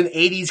 Which is an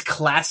 80s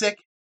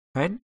classic.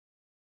 Right.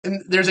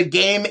 And there's a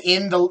game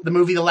in the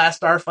movie The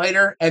Last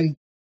Starfighter, and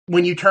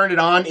when you turn it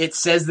on, it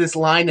says this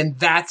line, and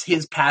that's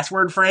his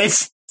password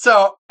phrase.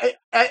 So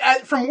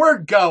from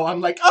word go, I'm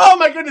like, oh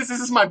my goodness,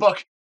 this is my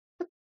book.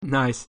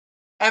 Nice.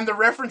 And the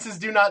references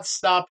do not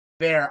stop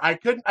there. I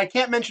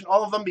can't mention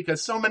all of them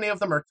because so many of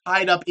them are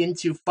tied up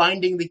into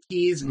finding the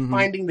keys and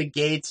finding the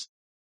gates.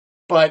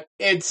 But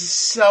it's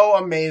so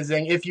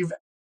amazing.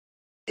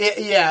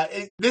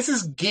 This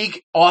is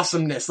geek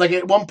awesomeness. Like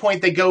at one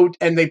point they go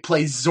and they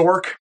play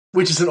Zork,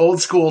 which is an old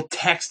school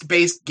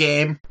text-based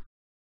game.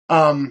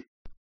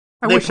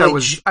 I wish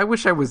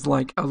I was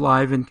like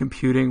alive and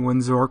computing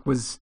when Zork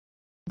was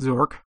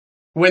Zork.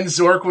 When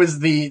Zork was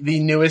the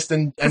newest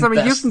and best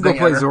thing you can go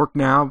play ever. Zork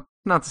now.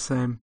 Not the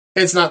same.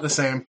 It's not the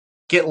same.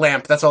 Get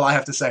Lamp. That's all I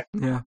have to say.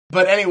 Yeah.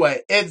 But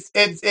anyway,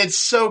 it's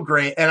so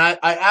great, and I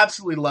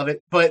absolutely love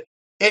it. But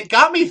it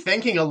got me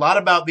thinking a lot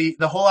about the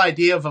whole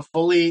idea of a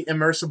fully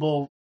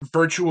immersible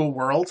virtual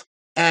world,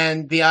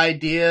 and the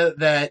idea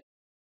that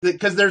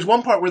because there's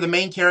one part where the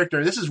main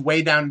character, this is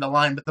way down the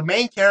line, but the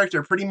main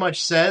character pretty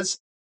much says,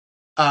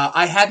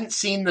 I hadn't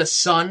seen the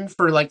sun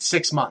for like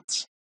 6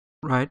 months.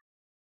 Right.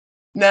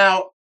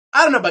 Now,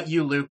 I don't know about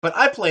you, Luke, but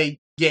I play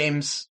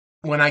games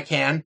when I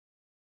can.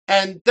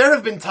 And there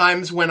have been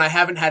times when I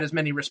haven't had as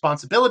many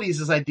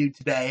responsibilities as I do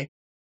today.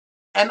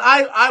 And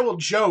I will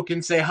joke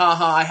and say,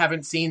 haha, I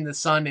haven't seen the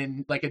sun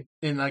in like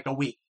a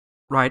week.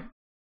 Right.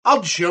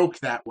 I'll joke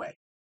that way.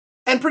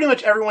 And pretty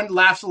much everyone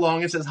laughs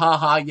along and says,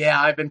 haha, yeah,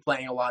 I've been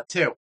playing a lot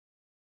too.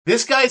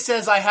 This guy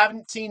says I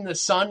haven't seen the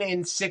sun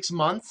in 6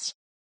 months.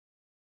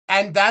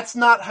 And that's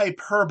not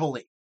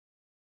hyperbole.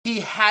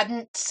 He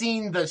hadn't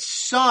seen the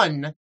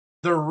sun,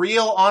 the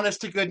real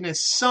honest-to-goodness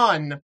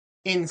sun,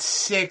 in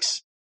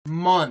 6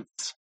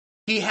 months.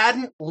 He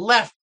hadn't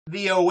left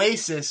the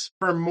Oasis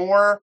for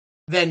more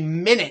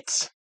than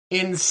minutes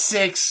in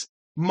 6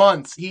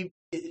 months.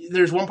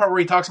 There's one part where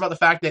he talks about the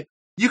fact that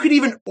you could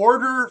even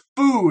order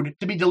food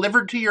to be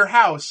delivered to your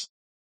house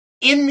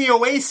in the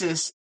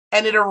Oasis,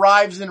 and it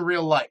arrives in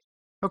real life.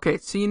 Okay,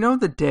 so you know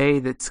the day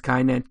that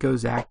Skynet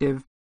goes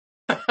active?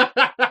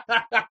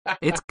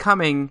 It's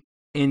coming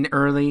in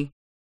early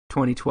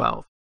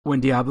 2012 when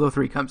Diablo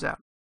 3 comes out.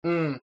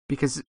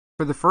 Because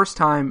for the first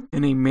time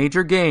in a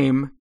major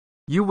game,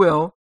 you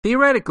will,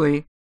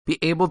 theoretically, be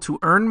able to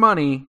earn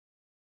money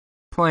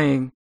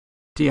playing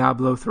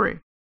Diablo 3.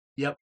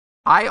 Yep.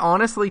 I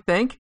honestly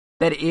think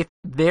that if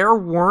there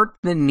weren't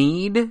the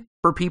need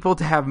for people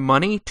to have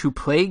money to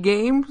play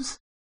games,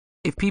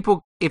 if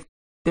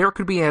there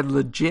could be a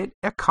legit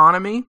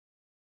economy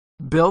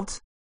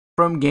built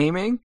from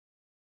gaming,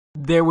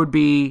 there would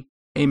be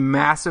a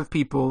mass of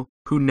people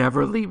who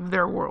never leave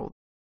their world.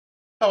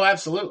 Oh,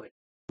 absolutely.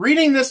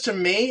 Reading this to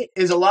me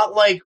is a lot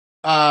like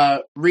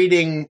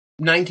reading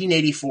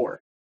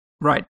 1984.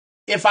 Right.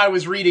 If I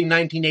was reading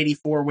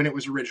 1984 when it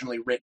was originally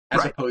written,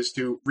 as opposed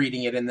to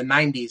reading it in the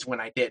 90s when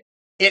I did.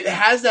 It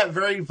has that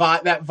very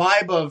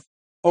vibe of,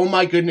 oh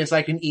my goodness,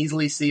 I can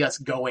easily see us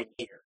going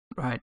here.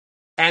 Right.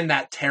 And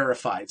that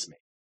terrifies me.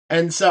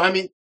 And so, I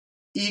mean,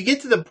 you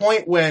get to the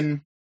point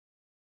when,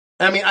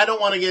 I mean, I don't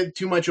want to give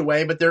too much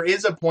away, but there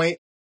is a point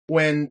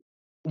when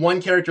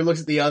one character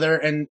looks at the other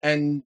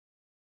and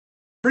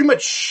pretty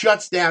much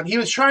shuts down. He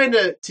was trying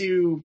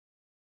to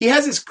he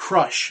has his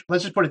crush.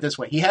 Let's just put it this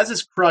way. He has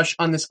his crush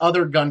on this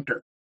other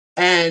Gunter.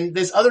 And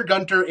this other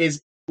Gunter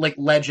is like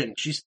legend.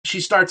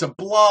 She starts a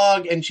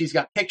blog and she's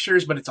got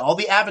pictures, but it's all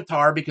the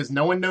avatar because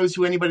no one knows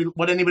what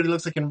anybody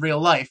looks like in real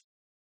life.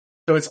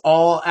 So it's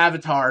all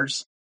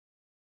avatars.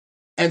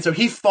 And so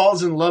he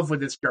falls in love with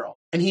this girl.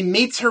 And he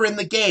meets her in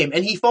the game.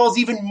 And he falls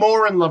even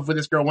more in love with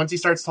this girl once he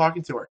starts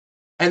talking to her.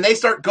 And they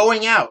start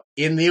going out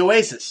in the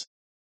Oasis.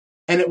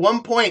 And at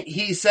one point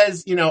he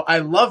says, you know, I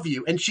love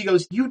you. And she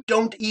goes, you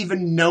don't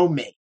even know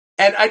me.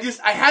 And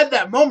I had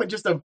that moment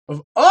just of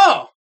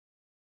oh,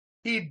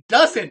 he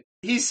doesn't.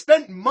 He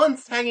spent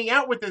months hanging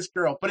out with this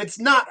girl, but it's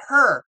not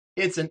her.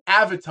 It's an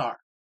avatar.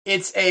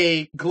 It's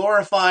a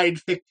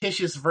glorified,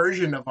 fictitious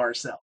version of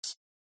ourselves.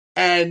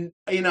 And,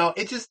 you know,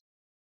 it just,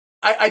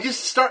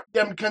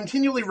 I'm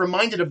continually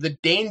reminded of the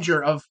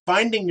danger of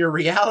finding your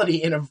reality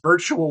in a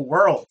virtual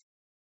world.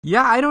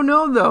 Yeah, I don't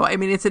know, though. I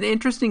mean, it's an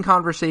interesting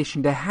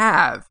conversation to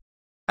have.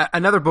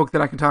 Another book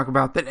that I can talk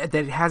about that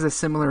has a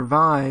similar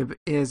vibe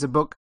is a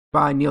book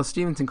by Neil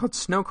Stephenson called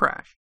Snow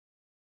Crash.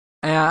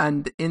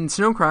 And in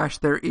Snow Crash,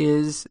 there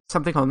is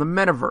something called the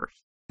metaverse.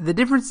 The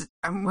difference,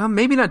 well,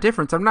 maybe not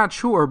difference, I'm not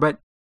sure, but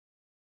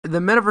the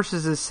metaverse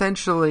is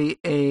essentially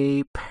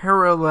a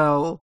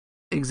parallel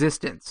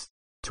existence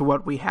to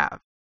what we have.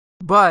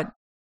 But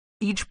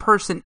each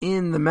person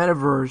in the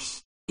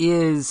metaverse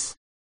is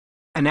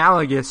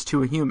analogous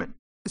to a human.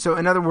 So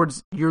in other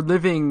words, you're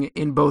living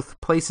in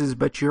both places,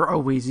 but you're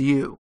always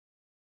you.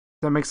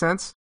 Does that make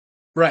sense?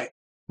 Right.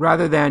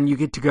 Rather than you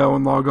get to go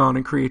and log on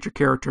and create your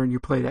character and you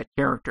play that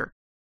character.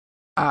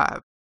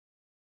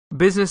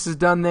 Business is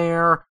done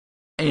there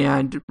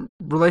and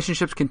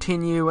relationships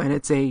continue and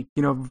it's a,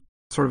 you know,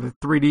 sort of a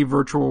 3D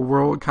virtual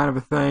world kind of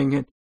a thing.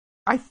 And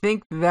I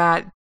think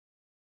that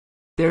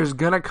there's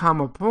going to come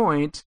a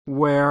point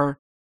where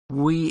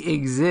we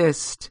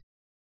exist.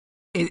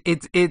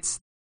 It's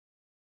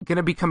going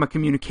to become a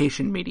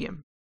communication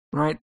medium,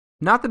 right?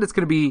 Not that it's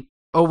going to be,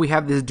 oh, we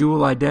have this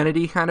dual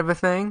identity kind of a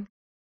thing,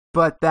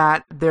 but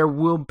that there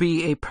will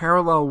be a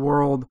parallel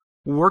world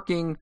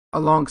working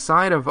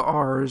alongside of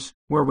ours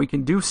where we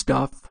can do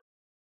stuff,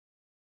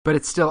 but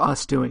it's still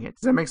us doing it.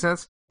 Does that make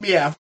sense?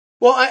 Yeah.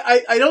 Well,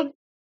 I don't,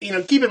 you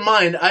know, keep in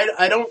mind,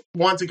 I don't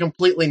want to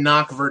completely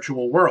knock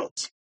virtual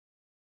worlds.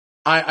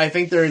 I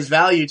think there is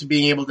value to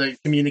being able to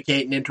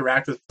communicate and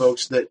interact with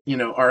folks that, you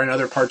know, are in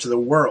other parts of the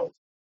world.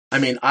 I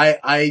mean,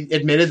 I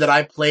admitted that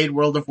I played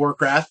World of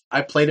Warcraft.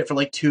 I played it for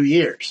like 2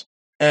 years,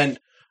 and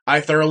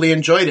I thoroughly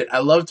enjoyed it. I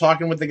love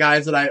talking with the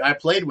guys that I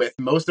played with,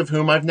 most of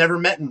whom I've never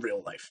met in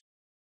real life.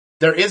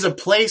 There is a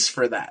place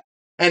for that.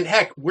 And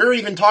heck, we're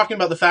even talking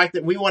about the fact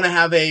that we want to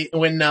have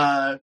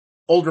when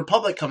Old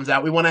Republic comes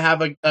out, we want to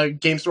have a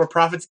Game Store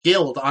Profits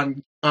Guild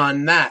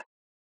on that.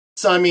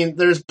 So, I mean,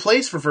 there's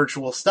place for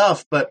virtual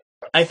stuff, but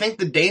I think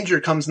the danger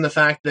comes in the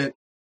fact that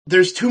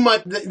there's too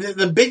much.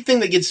 The big thing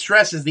that gets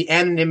stressed is the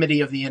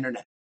anonymity of the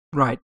internet.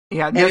 Right.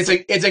 Yeah. And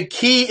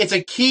it's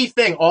a key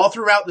thing all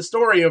throughout the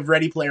story of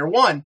Ready Player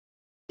One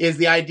is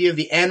the idea of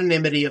the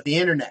anonymity of the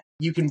internet.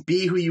 You can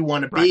be who you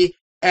want to be,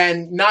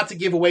 and not to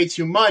give away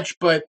too much,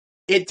 but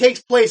it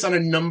takes place on a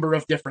number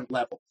of different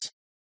levels.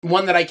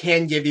 One that I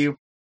can give you,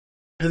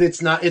 because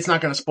it's not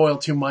going to spoil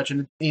too much,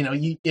 and you know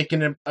you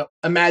can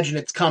imagine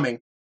it's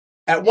coming.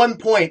 At one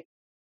point,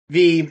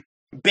 the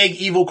big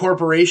evil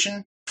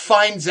corporation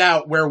finds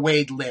out where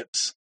Wade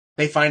lives.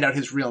 They find out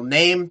his real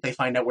name. They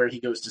find out where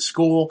he goes to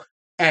school,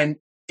 and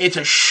it's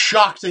a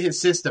shock to his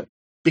system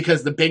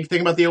because the big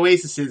thing about the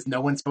Oasis is no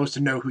one's supposed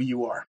to know who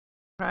you are.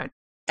 Right.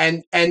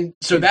 And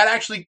so that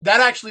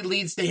actually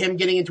leads to him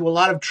getting into a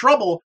lot of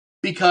trouble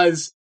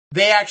because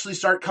they actually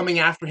start coming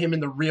after him in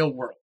the real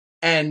world.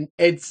 And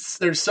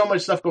there's so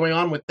much stuff going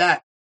on with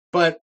that.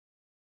 But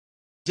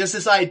just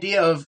this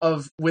idea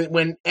of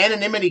when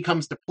anonymity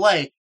comes to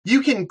play,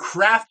 you can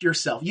craft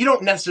yourself. You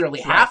don't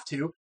necessarily have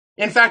to.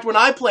 In fact, when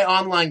I play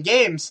online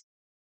games,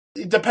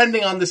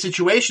 depending on the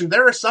situation,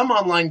 there are some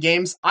online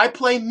games I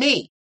play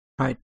me.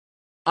 Right.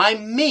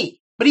 I'm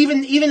me. But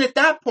even at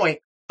that point,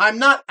 I'm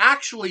not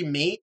actually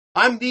me.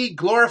 I'm the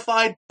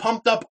glorified,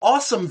 pumped up,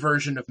 awesome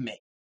version of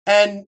me.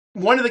 And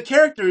one of the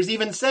characters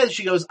even says,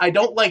 she goes, I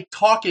don't like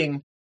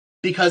talking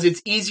because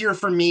it's easier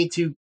for me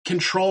to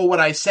control what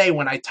I say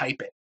when I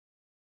type it.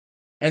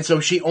 And so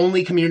she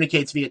only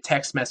communicates via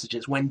text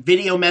messages. When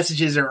video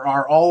messages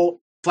are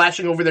all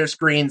flashing over their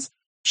screens,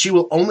 she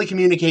will only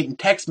communicate in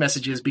text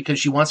messages because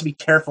she wants to be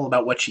careful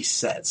about what she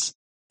says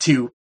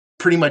to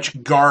pretty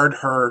much guard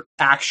her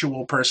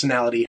actual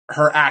personality,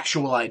 her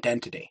actual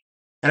identity.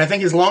 And I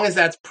think as long as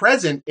that's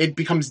present, it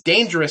becomes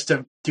dangerous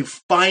to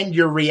find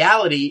your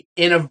reality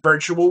in a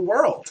virtual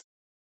world.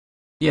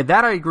 Yeah,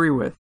 that I agree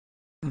with.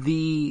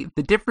 The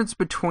difference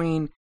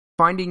between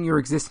finding your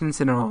existence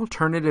in an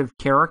alternative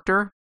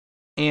character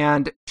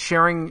and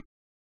sharing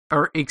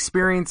or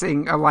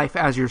experiencing a life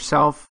as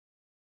yourself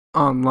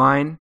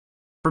online,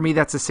 for me,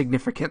 that's a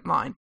significant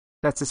line.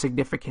 That's a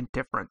significant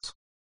difference.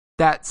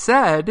 That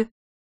said,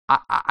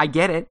 I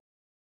get it.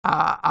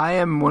 I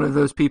am one of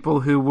those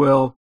people who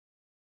will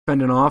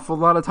spend an awful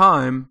lot of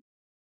time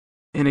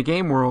in a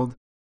game world,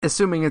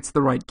 assuming it's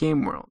the right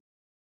game world.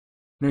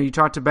 You know, you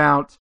talked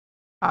about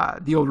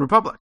the Old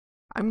Republic.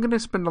 I'm going to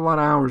spend a lot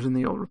of hours in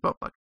the Old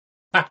Republic.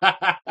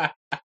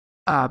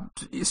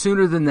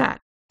 Sooner than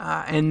that.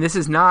 And this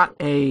is not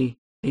a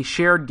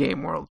shared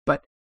game world,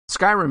 but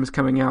Skyrim is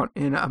coming out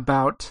in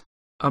about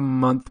a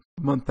month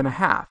and a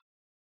half.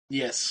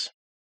 Yes.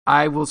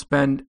 I will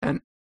spend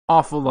an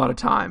awful lot of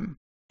time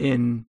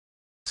in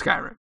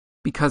Skyrim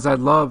because I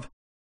love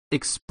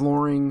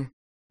exploring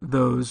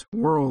those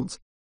worlds.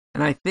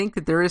 And I think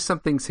that there is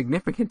something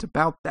significant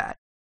about that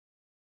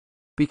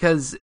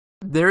because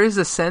there is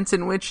a sense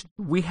in which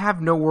we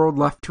have no world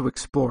left to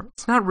explore.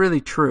 It's not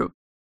really true.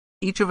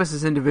 Each of us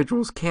as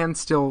individuals can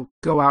still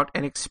go out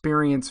and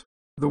experience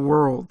the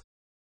world.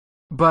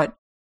 But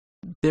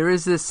there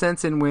is this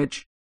sense in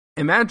which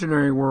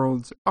imaginary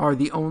worlds are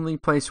the only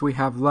place we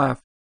have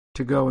left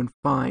to go and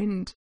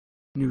find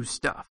new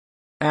stuff.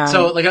 And,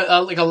 so like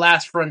a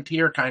last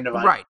frontier kind of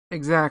vibe. Right,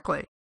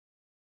 exactly.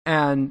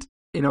 And,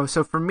 you know,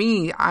 so for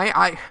me,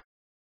 I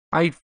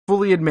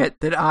fully admit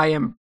that I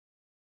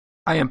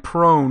am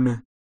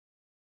prone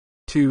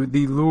to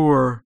the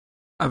lure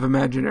of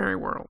imaginary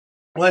world.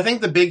 Well, I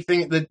think the big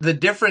thing, the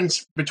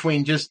difference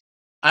between just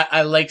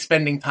I like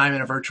spending time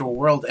in a virtual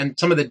world and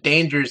some of the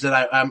dangers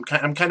that I'm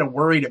kind of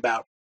worried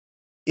about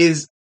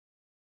is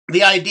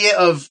the idea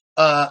of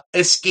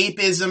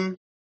escapism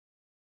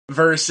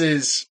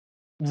versus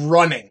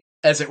running,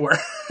 as it were.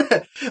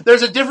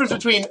 There's a difference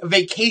between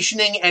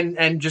vacationing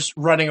and just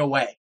running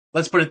away.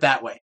 Let's put it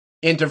that way,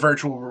 into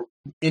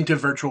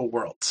virtual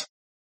worlds.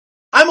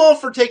 I'm all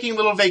for taking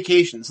little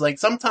vacations. Like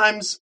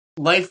sometimes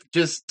life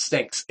just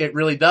stinks. It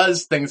really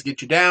does. Things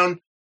get you down.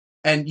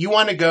 And you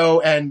want to go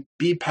and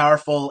be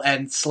powerful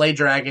and slay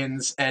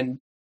dragons and,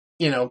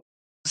 you know,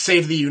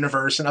 save the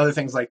universe and other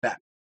things like that.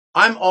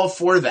 I'm all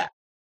for that.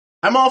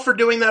 I'm all for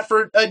doing that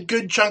for a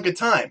good chunk of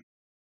time.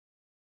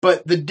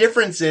 But the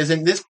difference is,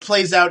 and this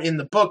plays out in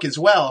the book as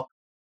well,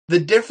 the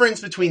difference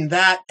between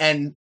that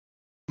and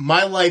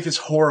my life is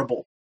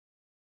horrible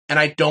and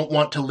I don't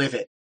want to live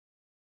it.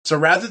 So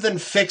rather than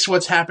fix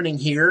what's happening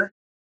here,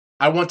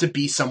 I want to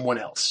be someone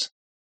else.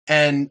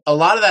 And a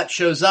lot of that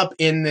shows up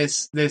in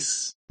this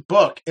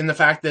book, in the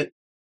fact that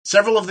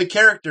several of the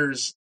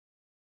characters,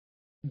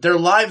 their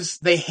lives,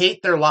 they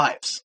hate their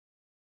lives.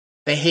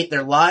 They hate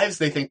their lives,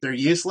 they think they're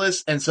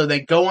useless, and so they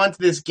go onto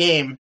this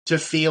game to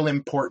feel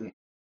important.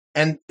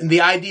 And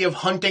the idea of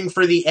hunting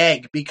for the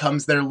egg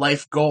becomes their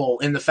life goal,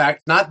 in the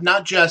fact,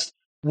 not just,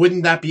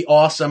 wouldn't that be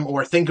awesome,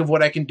 or think of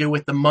what I can do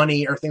with the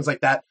money, or things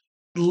like that.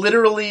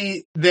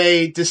 Literally,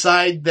 they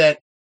decide that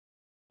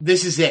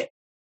this is it.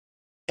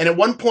 And at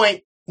one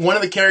point, one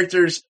of the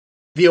characters,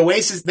 the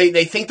Oasis,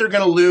 they think they're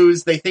going to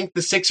lose. They think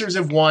the Sixers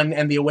have won,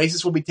 and the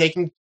Oasis will be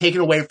taken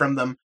away from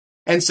them.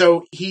 And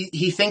so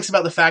he thinks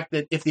about the fact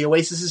that if the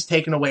Oasis is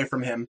taken away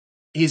from him,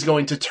 he's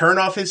going to turn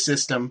off his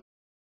system,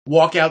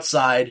 walk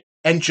outside,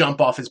 and jump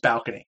off his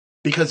balcony,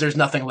 because there's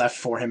nothing left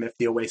for him if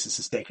the Oasis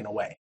is taken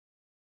away.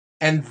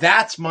 And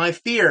that's my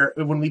fear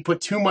when we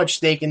put too much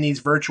stake in these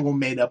virtual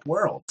made-up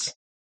worlds.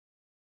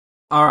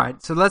 All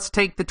right, so let's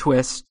take the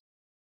twist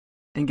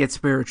and get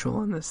spiritual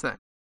on this thing,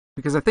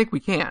 because I think we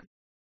can.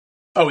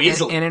 Oh,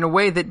 easily. And in a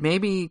way that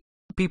maybe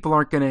people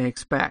aren't going to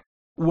expect.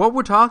 What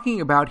we're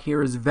talking about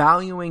here is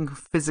valuing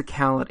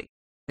physicality.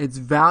 It's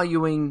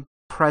valuing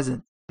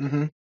presence.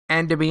 Mm-hmm.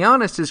 And to be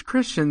honest, as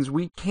Christians,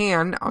 we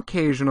can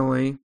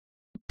occasionally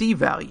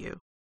devalue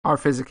our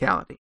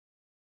physicality.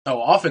 Oh,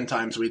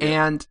 oftentimes we do.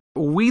 And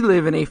we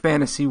live in a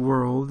fantasy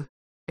world,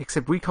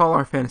 except we call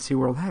our fantasy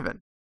world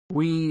heaven.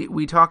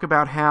 We talk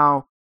about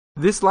how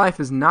this life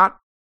is not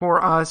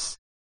for us.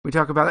 We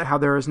talk about how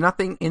there is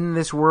nothing in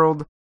this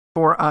world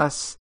for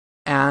us,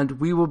 and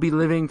we will be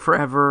living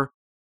forever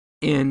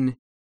in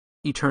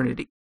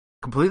eternity.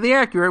 Completely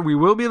accurate. We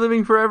will be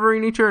living forever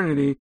in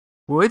eternity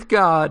with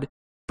God,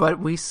 but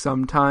we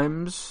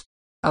sometimes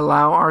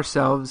allow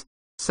ourselves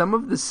some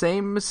of the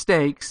same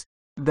mistakes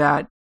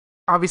that,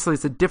 obviously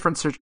it's a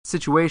different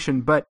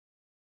situation, but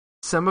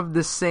some of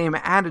the same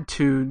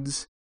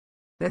attitudes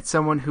that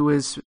someone who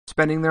is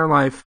spending their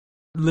life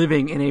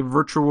living in a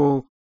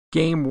virtual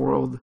game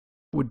world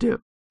would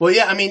do. Well,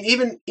 yeah, I mean,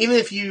 even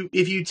if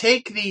you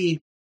take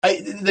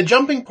the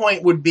jumping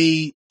point would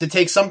be to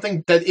take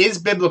something that is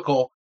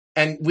biblical,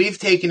 and we've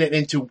taken it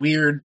into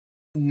weird,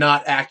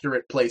 not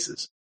accurate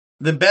places.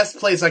 The best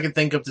place I could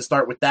think of to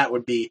start with that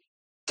would be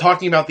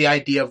talking about the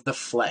idea of the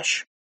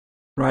flesh.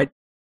 Right.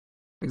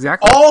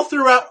 Exactly. All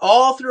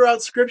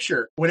throughout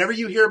Scripture, whenever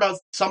you hear about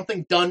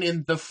something done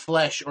in the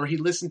flesh, or he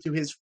listened to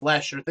his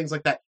flesh, or things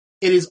like that,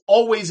 it is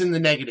always in the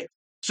negative.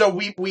 So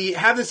we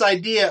have this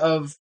idea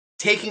of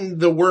taking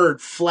the word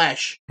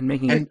flesh and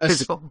making it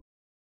physical,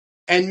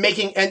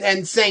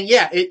 and saying,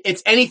 yeah,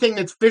 it's anything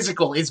that's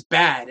physical is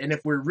bad, and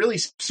if we're really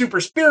super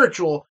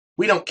spiritual,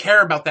 we don't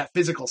care about that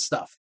physical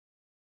stuff.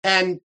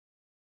 And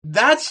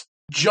that's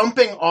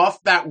jumping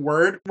off that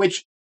word,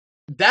 which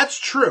that's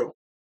true.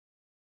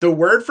 The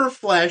word for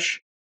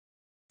flesh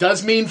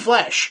does mean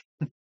flesh,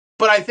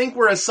 but I think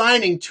we're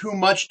assigning too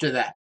much to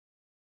that.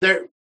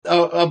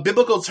 A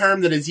biblical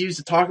term that is used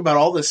to talk about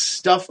all the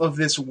stuff of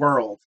this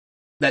world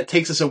that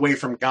takes us away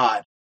from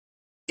God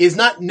is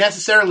not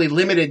necessarily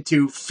limited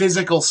to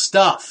physical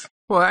stuff.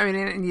 Well, I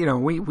mean, you know,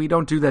 we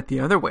don't do that the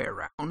other way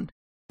around.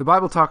 The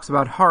Bible talks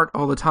about heart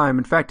all the time.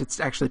 In fact, it's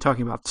actually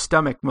talking about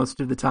stomach most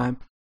of the time.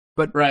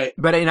 But right.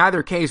 But in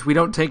either case, we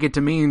don't take it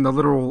to mean the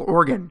literal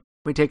organ.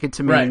 We take it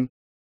to mean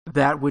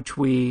that which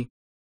we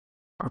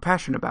are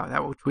passionate about,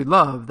 that which we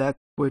love, that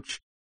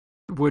which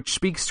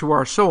speaks to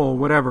our soul,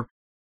 whatever.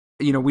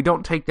 You know, we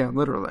don't take that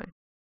literally.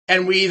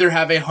 And we either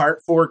have a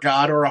heart for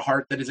God or a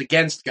heart that is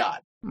against God.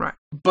 Right.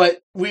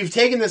 But we've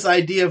taken this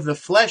idea of the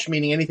flesh,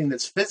 meaning anything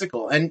that's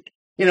physical. And,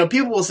 you know,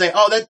 people will say,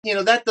 oh,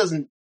 that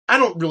doesn't, I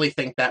don't really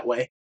think that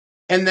way.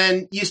 And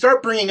then you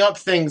start bringing up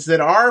things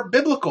that are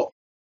biblical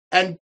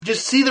and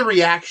just see the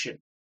reaction.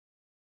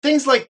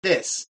 Things like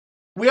this.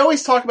 We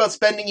always talk about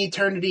spending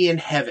eternity in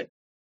heaven.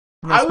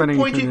 I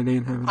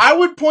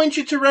would point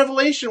you to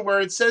Revelation, where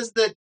it says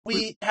that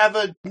we have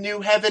a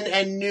new heaven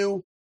and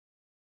new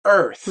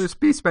earth. We'll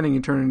be spending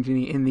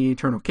eternity in the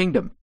eternal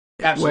kingdom.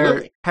 Absolutely.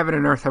 Where heaven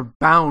and earth are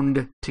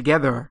bound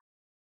together.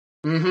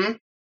 Mm-hmm.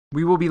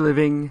 We will be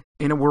living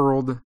in a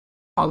world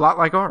a lot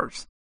like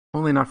ours,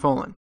 only not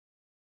fallen.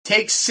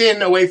 Take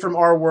sin away from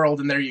our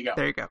world, and there you go.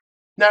 There you go.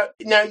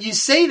 Now you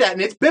say that,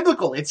 and it's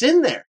biblical. It's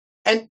in there.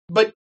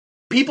 But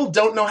people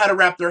don't know how to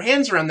wrap their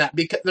heads around that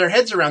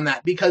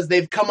because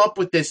they've come up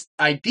with this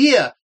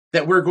idea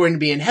that we're going to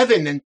be in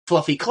heaven and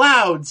fluffy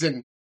clouds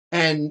and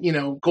you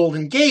know,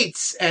 golden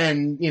gates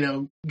and, you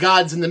know,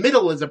 God's in the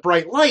middle as a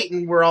bright light,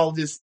 and we're all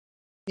just,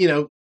 you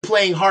know,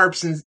 playing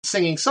harps and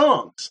singing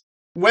songs.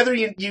 Whether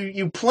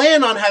you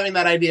plan on having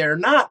that idea or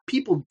not,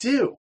 people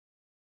do.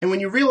 And when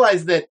you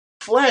realize that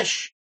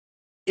flesh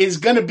is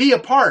going to be a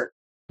part,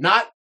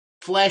 not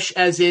flesh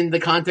as in the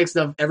context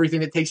of everything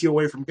that takes you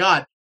away from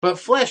God, but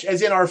flesh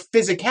as in our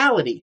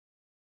physicality,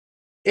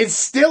 is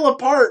still a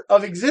part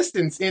of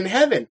existence in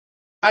heaven.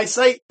 I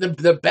cite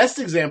the best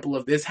example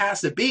of this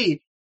has to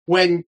be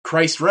when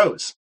Christ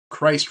rose.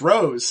 Christ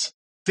rose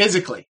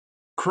physically.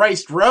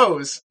 Christ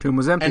rose tomb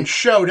was empty and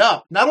showed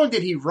up. Not only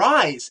did he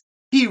rise,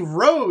 he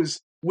rose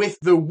with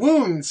the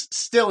wounds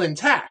still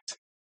intact.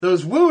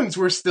 Those wounds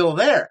were still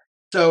there.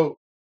 So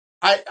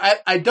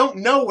I don't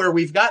know where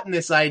we've gotten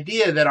this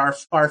idea that our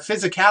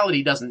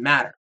physicality doesn't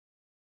matter.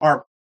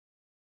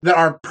 That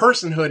our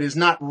personhood is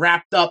not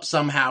wrapped up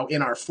somehow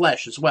in our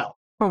flesh as well.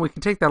 Well, we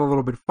can take that a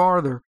little bit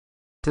farther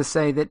to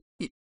say that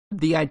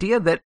the idea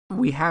that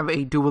we have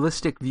a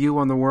dualistic view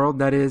on the world,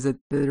 that is, that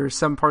there are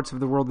some parts of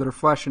the world that are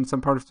flesh and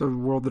some parts of the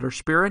world that are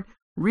spirit,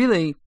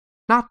 really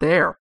not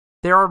there.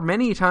 There are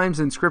many times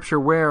in Scripture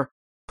where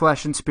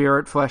flesh and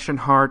spirit, flesh and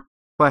heart,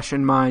 flesh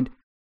and mind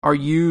are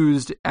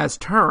used as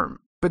terms,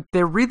 but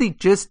they're really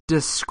just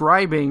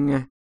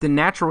describing the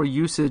natural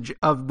usage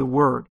of the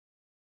word.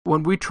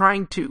 When we're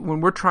trying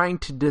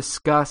to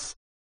discuss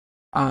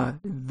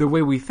the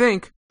way we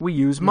think, we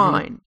use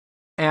mind.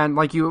 And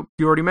like you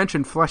already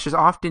mentioned, flesh is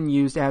often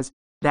used as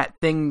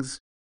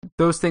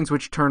those things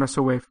which turn us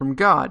away from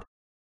God.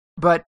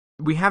 But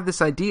we have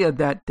this idea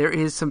that there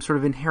is some sort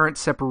of inherent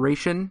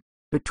separation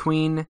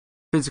between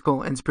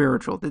physical and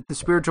spiritual, that the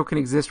spiritual can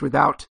exist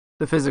without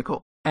the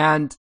physical.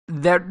 And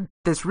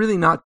that's really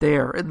not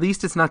there. At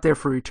least it's not there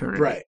for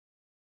eternity. Right.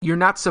 You're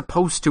not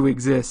supposed to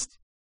exist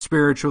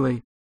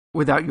spiritually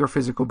without your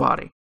physical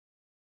body.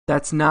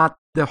 That's not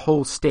the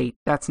whole state.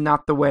 That's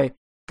not the way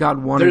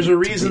God wanted it to be. There's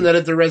a reason that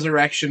at the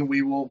resurrection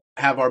we will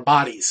have our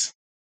bodies.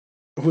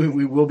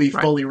 We will be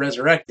fully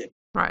resurrected.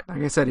 Right.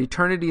 Like I said,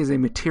 eternity is a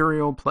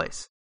material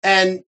place.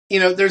 And, you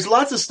know, there's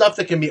lots of stuff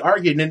that can be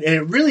argued. And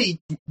it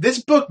really,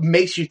 this book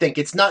makes you think.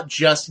 It's not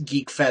just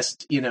Geek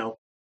Fest,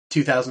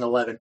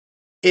 2011.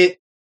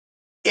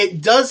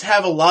 It does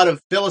have a lot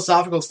of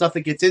philosophical stuff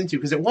that gets into,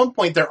 because at one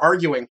point they're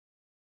arguing,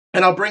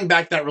 and I'll bring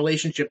back that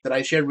relationship that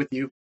I shared with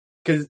you,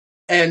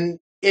 and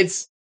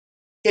it's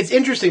it's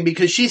interesting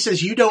because she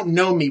says, you don't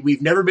know me.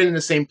 We've never been in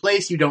the same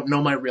place. You don't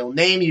know my real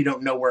name. You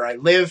don't know where I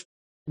live.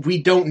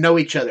 We don't know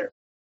each other.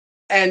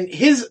 And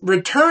his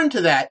return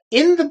to that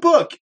in the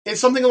book is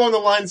something along the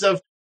lines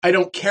of, I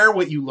don't care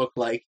what you look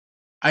like.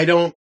 I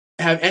don't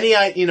have any,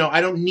 I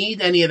don't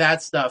need any of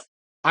that stuff.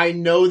 I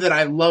know that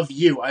I love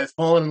you. I've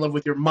fallen in love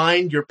with your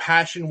mind, your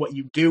passion, what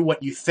you do,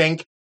 what you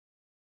think.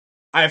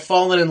 I've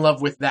fallen in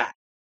love with that.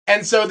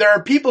 And so there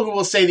are people who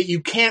will say that you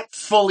can't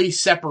fully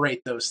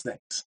separate those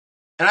things.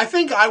 And I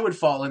think I would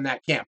fall in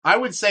that camp. I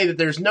would say that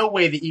there's no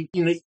way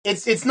that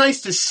it's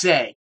nice to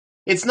say.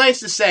 It's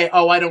nice to say,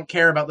 oh, I don't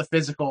care about the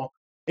physical.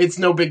 It's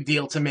no big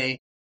deal to me.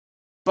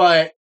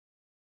 But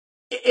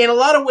in a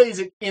lot of ways,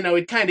 it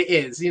kind of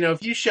is.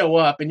 If you show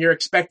up and you're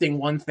expecting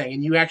one thing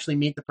and you actually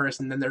meet the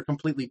person, then they're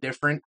completely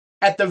different.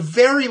 At the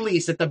very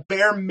least, at the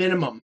bare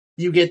minimum,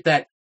 you get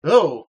that,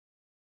 oh,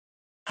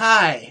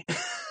 hi.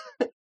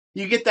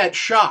 You get that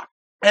shock.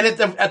 And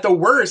at the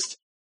worst,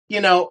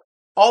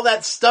 all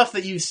that stuff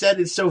that you've said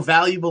is so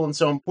valuable and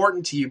so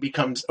important to you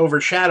becomes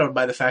overshadowed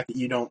by the fact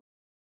that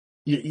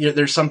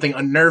there's something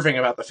unnerving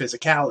about the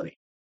physicality.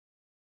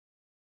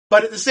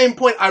 But at the same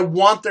point, I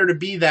want there to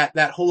be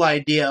that whole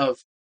idea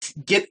of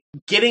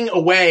getting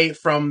away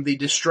from the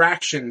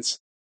distractions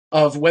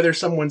of whether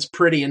someone's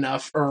pretty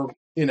enough or,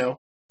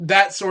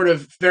 that sort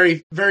of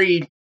very,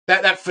 very,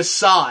 that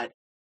facade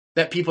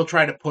that people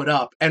try to put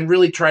up and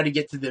really try to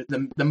get to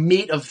the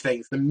meat of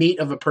things, the meat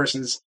of a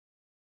person's.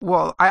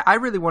 Well, I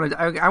really want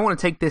to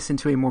take this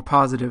into a more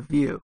positive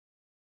view.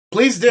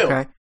 Please do.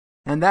 Okay.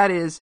 And that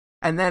is,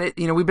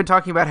 we've been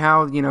talking about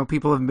how,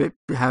 people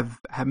have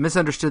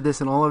misunderstood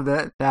this and all of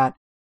that.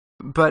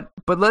 But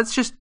let's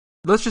just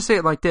say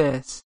it like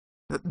this.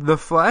 The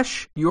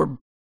flesh, your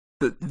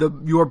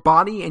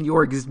body and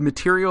your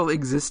material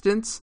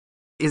existence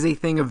is a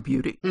thing of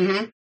beauty.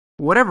 Mm-hmm.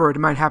 Whatever it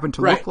might happen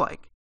to look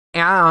like.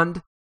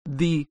 And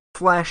the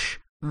flesh,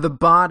 the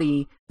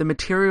body, the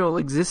material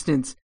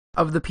existence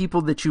of the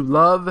people that you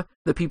love,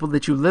 the people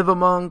that you live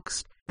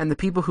amongst, and the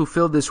people who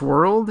fill this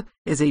world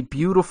is a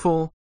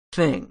beautiful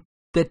thing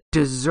that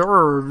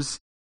deserves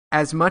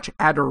as much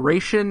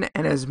adoration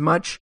and as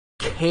much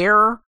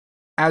care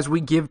as we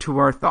give to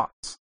our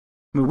thoughts.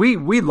 I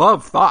mean, we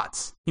love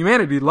thoughts.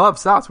 Humanity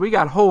loves thoughts. We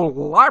got whole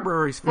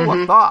libraries full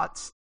of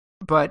thoughts.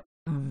 But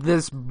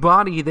this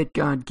body that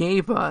God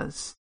gave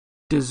us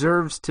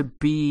deserves to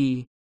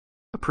be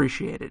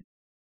appreciated.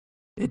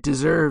 It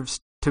deserves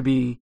to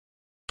be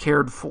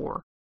cared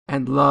for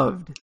and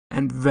loved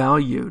and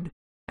valued.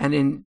 And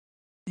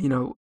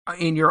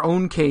in your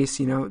own case,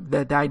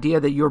 that the idea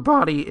that your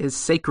body is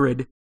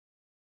sacred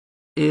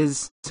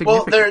is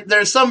significant. Well,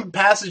 there's some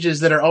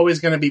passages that are always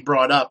going to be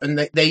brought up, and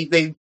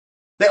they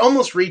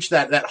almost reach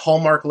that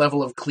hallmark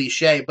level of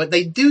cliche, but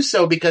they do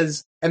so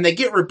and they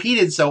get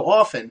repeated so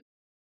often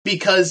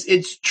because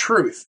it's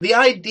truth. The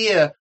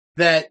idea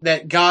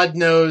that God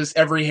knows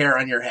every hair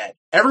on your head.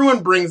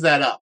 Everyone brings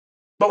that up.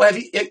 But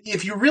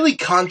if you really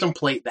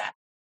contemplate that,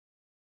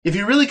 if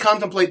you really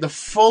contemplate the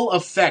full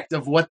effect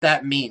of what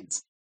that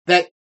means,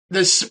 that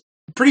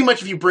pretty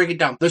much if you break it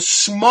down, the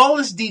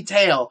smallest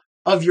detail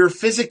of your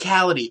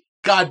physicality,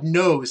 God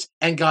knows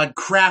and God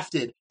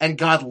crafted and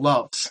God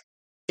loves.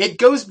 It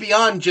goes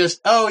beyond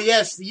just, oh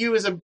yes, you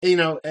as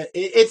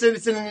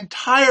it's an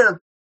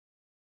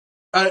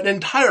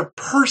entire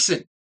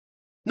person.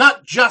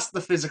 Not just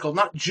the physical,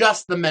 not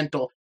just the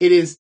mental. It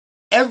is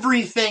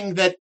everything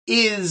that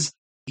is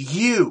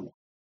you.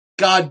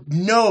 God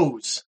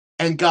knows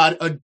and God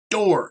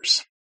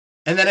adores.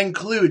 And that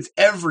includes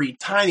every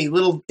tiny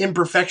little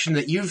imperfection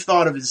that you've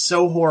thought of as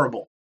so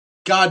horrible.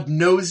 God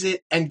knows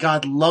it and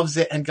God loves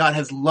it, and God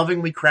has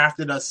lovingly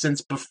crafted us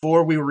since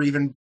before we were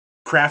even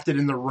crafted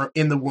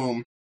in the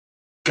womb.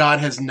 God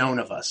has known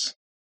of us.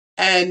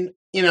 And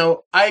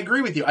I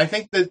agree with you. I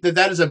think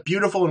that is a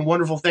beautiful and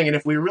wonderful thing. And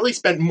if we really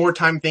spent more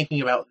time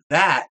thinking about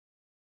that,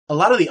 a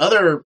lot of the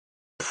other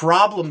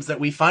problems that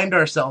we find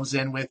ourselves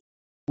in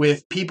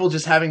with people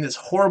just having this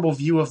horrible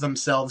view of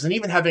themselves and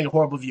even having a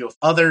horrible view of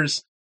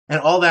others and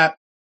all that,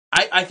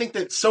 I think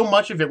that so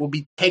much of it will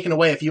be taken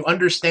away if you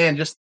understand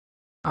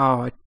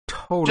I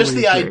totally just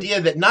the agree.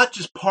 idea that not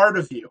just part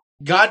of you.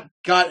 God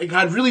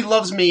really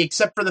loves me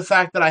except for the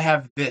fact that I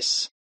have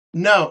this.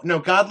 No,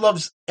 God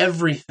loves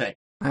everything.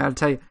 I gotta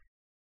tell you,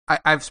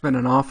 I've spent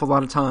an awful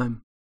lot of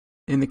time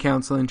in the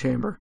counseling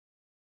chamber,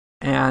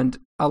 and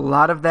a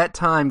lot of that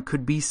time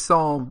could be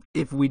solved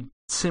if we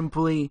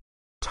simply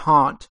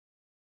taught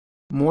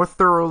more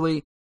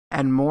thoroughly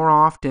and more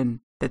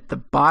often that the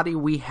body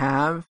we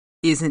have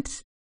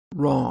isn't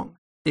wrong.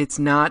 It's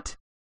not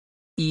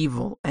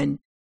evil. And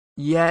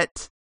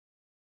yet,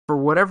 for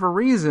whatever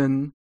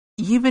reason,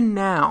 even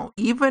now,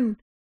 we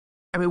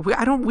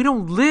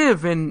don't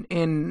live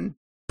in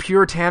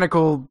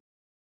puritanical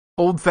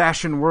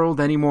old-fashioned world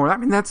anymore. I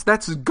mean,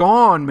 that's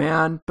gone,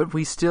 man. But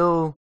we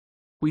still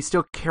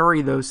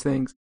carry those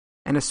things,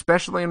 and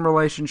especially in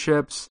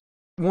relationships.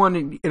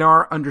 One, in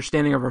our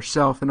understanding of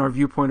ourselves and our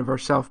viewpoint of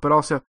ourselves, but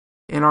also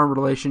in our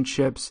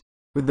relationships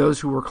with those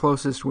who we're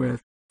closest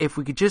with. If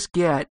we could just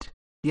get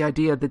the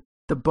idea that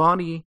the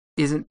body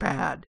isn't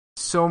bad.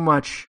 So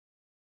much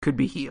could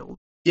be healed.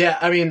 Yeah,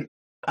 I mean,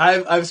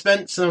 I've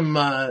spent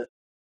some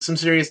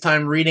serious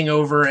time reading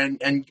over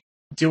and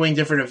doing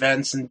different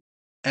events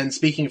and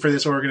speaking for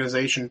this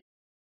organization.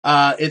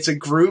 It's a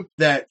group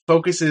that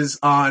focuses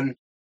on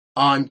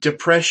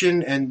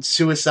depression and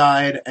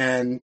suicide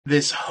and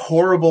this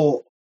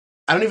horrible,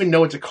 I don't even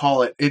know what to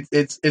call it.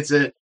 Just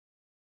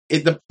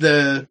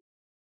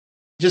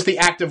the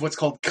act of what's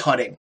called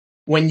cutting.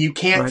 When you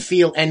can't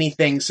feel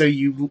anything, so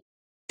you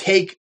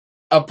take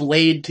a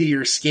blade to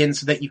your skin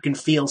so that you can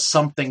feel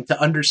something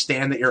to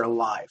understand that you're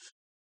alive.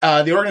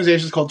 The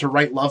organization is called To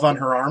Write Love on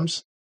Her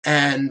Arms,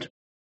 and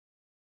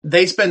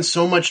they spend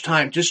so much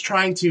time just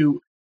trying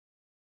to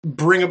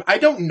bring them. I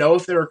don't know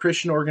if they're a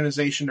Christian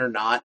organization or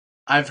not.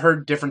 I've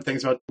heard different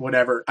things about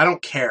whatever. I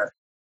don't care.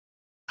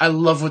 I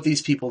love what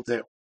these people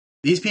do.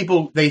 These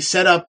people, they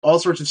set up all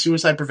sorts of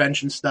suicide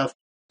prevention stuff.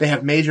 They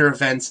have major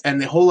events,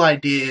 and the whole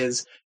idea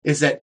is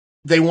that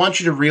they want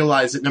you to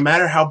realize that no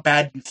matter how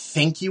bad you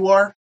think you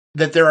are,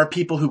 that there are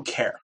people who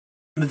care.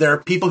 That there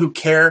are people who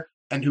care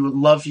and who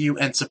love you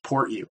and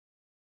support you.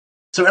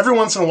 So every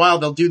once in a while,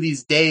 they'll do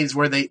these days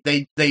where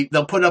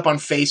they'll put up on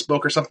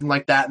Facebook or something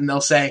like that, and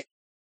they'll say,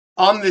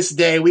 on this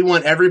day, we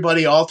want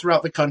everybody all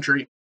throughout the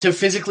country to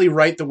physically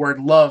write the word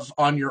love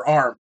on your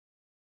arm.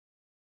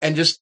 And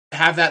just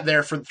have that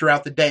there for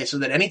throughout the day, so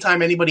that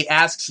anytime anybody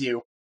asks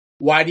you,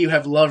 why do you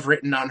have love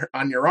written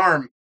on your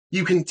arm,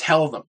 you can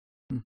tell them.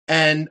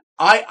 And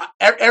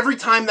every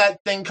time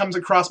that thing comes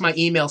across my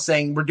email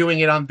saying we're doing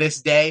it on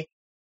this day,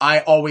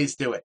 I always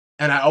do it.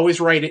 And I always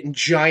write it in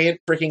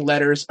giant freaking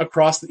letters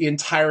across the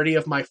entirety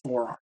of my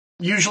forearm.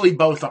 Usually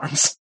both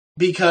arms.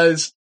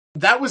 Because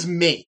that was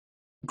me.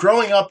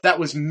 Growing up, that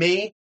was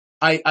me.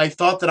 I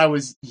thought that I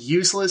was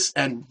useless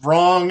and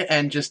wrong,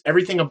 and just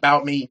everything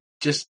about me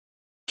just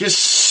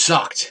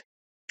sucked.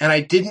 And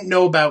I didn't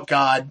know about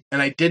God, and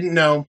I didn't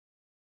know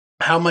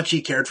how much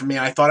he cared for me.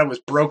 I thought I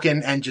was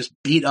broken and just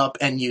beat up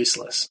and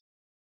useless.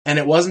 And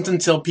it wasn't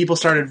until people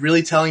started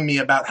really telling me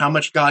about how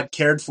much God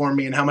cared for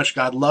me and how much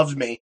God loved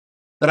me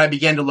that I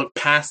began to look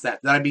past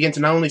that. That I began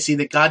to not only see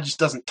that God just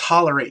doesn't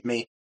tolerate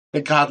me,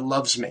 that God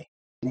loves me.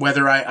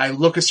 Whether I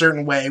look a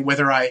certain way,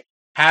 whether I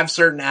have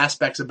certain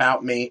aspects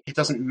about me, it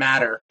doesn't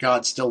matter.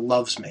 God still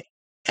loves me.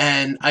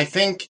 And I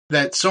think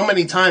that so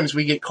many times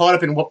we get caught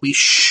up in what we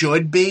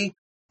should be,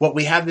 what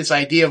we have this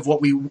idea of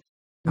what we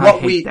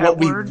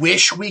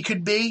wish we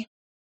could be,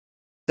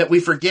 that we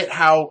forget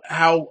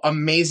how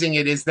amazing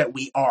it is that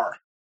we are.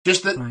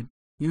 Just that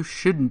you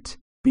shouldn't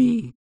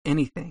be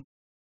anything.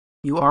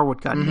 You are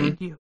what God made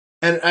you.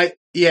 And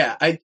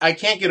I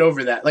can't get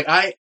over that.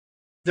 Like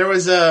there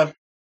was the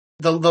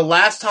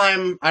last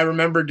time I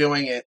remember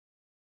doing it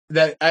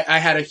that I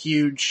had it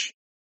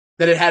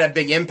had a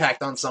big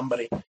impact on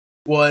somebody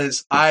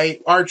was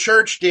our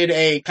church did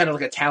a kind of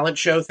like a talent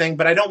show thing,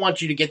 but I don't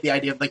want you to get the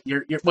idea of like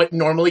your what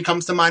normally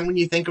comes to mind when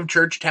you think of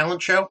church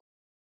talent show.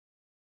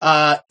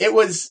 It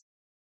was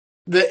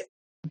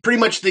pretty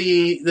much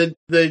the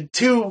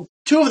two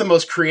of the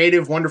most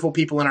creative, wonderful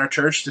people in our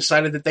church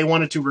decided that they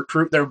wanted to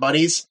recruit their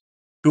buddies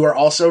who are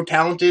also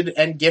talented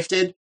and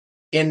gifted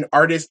in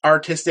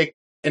artistic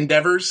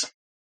endeavors,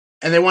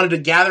 and they wanted to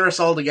gather us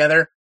all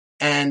together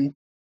and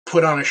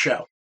put on a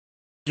show.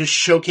 Just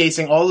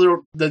showcasing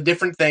all the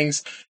different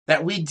things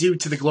that we do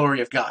to the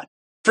glory of God.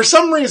 For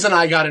some reason,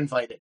 I got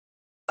invited.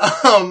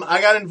 I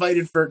got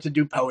invited to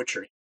do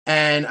poetry.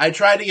 And I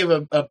tried to give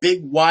a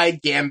big,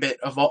 wide gamut,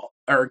 of all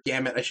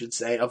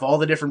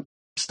the different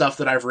stuff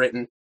that I've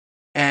written.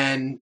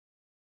 And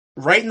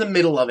right in the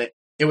middle of it,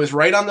 it was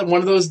right on one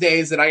of those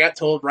days that I got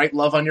told, write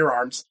love on your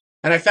arms.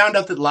 And I found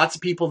out that lots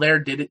of people there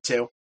did it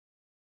too.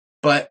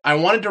 But I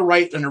wanted to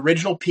write an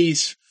original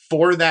piece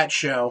for that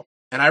show.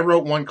 And I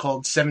wrote one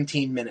called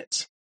 17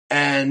 Minutes.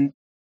 And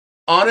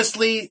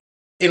honestly,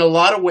 in a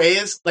lot of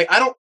ways, like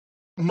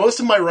most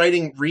of my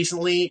writing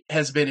recently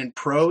has been in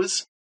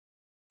prose,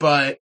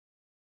 but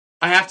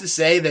I have to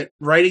say that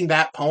writing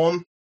that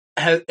poem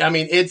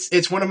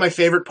it's one of my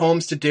favorite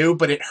poems to do,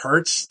 but it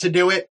hurts to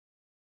do it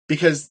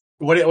because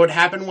what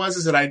happened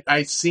was that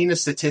I seen a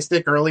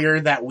statistic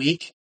earlier that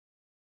week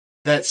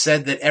that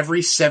said that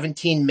every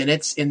 17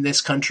 minutes in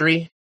this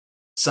country,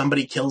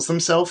 somebody kills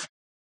themselves.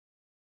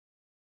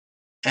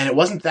 And it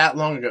wasn't that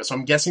long ago, so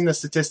I'm guessing the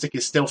statistic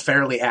is still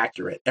fairly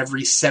accurate.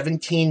 Every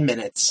 17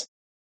 minutes,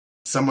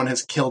 someone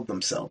has killed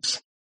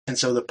themselves. And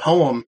so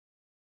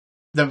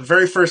the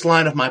very first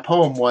line of my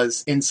poem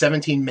was, in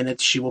 17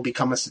 minutes, she will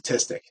become a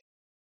statistic.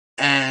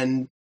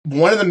 And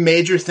one of the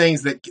major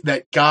things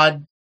that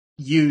God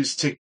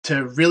used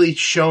to really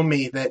show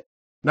me that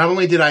not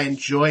only did I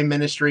enjoy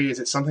ministry,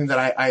 is it something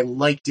that I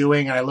like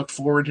doing and I look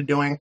forward to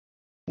doing,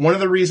 one of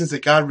the reasons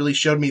that God really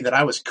showed me that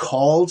I was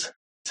called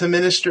to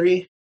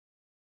ministry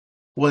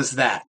was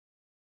that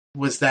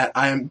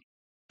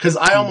because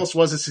I almost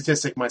was a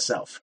statistic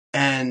myself.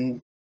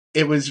 And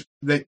it was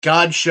that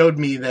God showed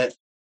me that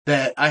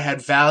I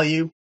had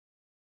value,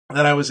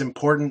 that I was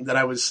important, that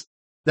I was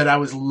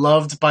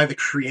loved by the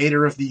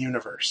creator of the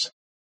universe,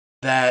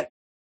 that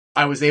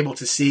I was able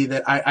to see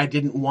that I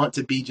didn't want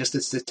to be just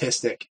a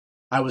statistic.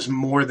 I was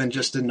more than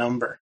just a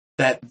number.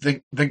 That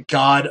the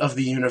God of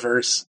the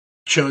universe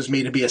chose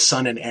me to be a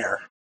son and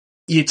heir.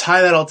 You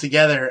tie that all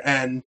together,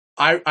 and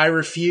I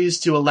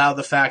refuse to allow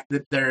the fact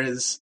that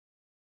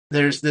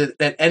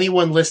that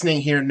anyone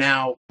listening here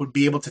now would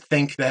be able to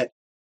think that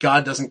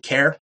God doesn't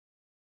care,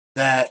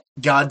 that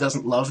God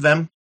doesn't love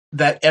them,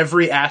 that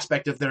every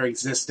aspect of their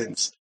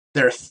existence,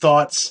 their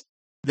thoughts,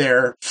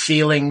 their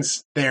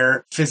feelings,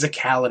 their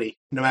physicality,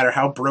 no matter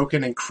how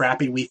broken and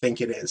crappy we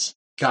think it is,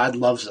 God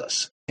loves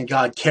us and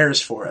God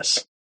cares for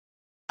us.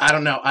 I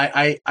don't know.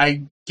 I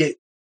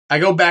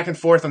go back and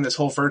forth on this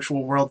whole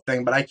virtual world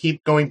thing, but I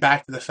keep going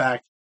back to the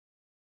fact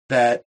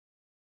that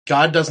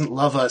God doesn't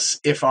love us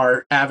if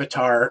our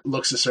avatar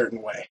looks a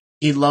certain way.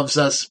 He loves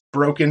us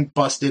broken,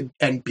 busted,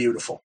 and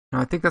beautiful.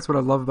 I think that's what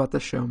I love about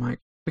this show, Mike.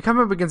 We come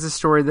up against a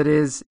story that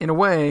is, in a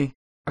way,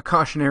 a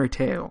cautionary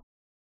tale.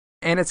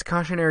 And it's a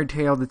cautionary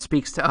tale that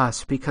speaks to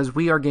us because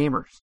we are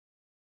gamers.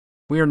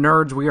 We are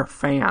nerds. We are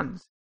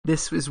fans.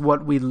 This is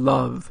what we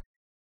love.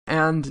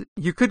 And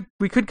we could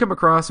come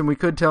across and we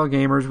could tell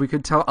gamers, we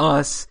could tell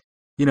us,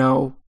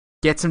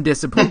 get some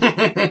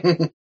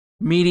discipline.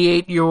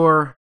 Mediate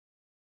your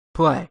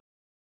play,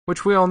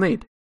 which we all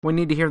need. We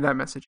need to hear that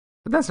message.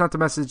 But that's not the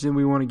message that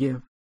we want to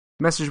give.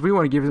 The message we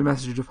want to give is a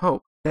message of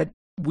hope. That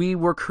we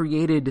were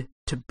created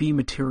to be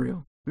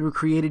material. We were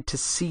created to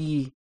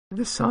see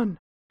the sun.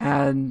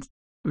 And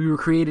we were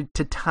created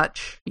to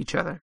touch each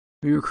other.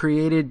 We were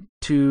created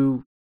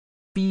to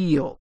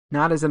feel,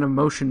 not as an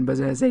emotion, but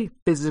as a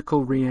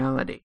physical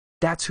reality.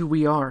 That's who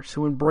we are.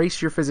 So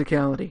embrace your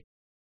physicality.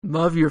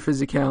 Love your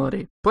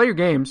physicality. Play your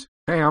games.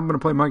 Hey, I'm going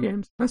to play my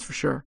games. That's for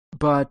sure.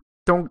 But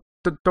don't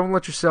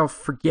let yourself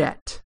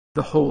forget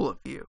the whole of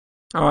you.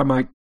 All right,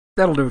 Mike.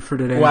 That'll do it for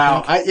today.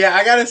 Wow.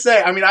 I gotta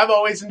say, I've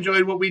always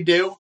enjoyed what we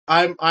do.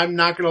 I'm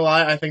not gonna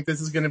lie. I think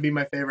this is gonna be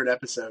my favorite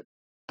episode.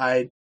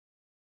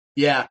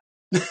 Yeah.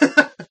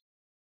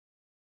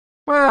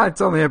 Well,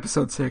 it's only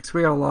episode 6.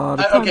 We got a lot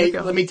of time to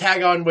go. Let me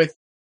tag on with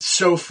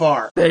so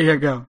far. There you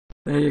go.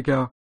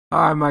 All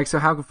right, Mike. So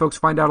how can folks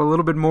find out a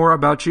little bit more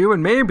about you,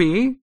 and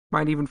maybe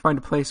might even find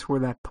a place where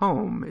that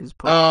poem is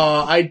posted?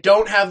 I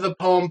don't have the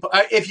poem.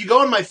 If you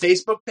go on my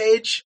Facebook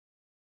page,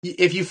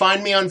 if you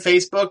find me on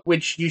Facebook,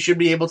 which you should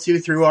be able to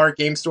through our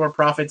Game Store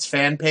Profits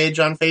fan page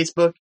on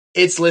Facebook,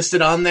 it's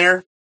listed on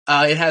there.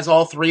 It has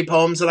all 3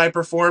 poems that I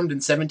performed,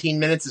 and 17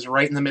 minutes is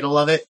right in the middle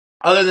of it.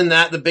 Other than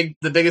that,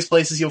 the biggest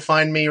places you'll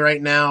find me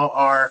right now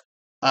are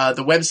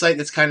the website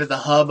that's kind of the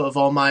hub of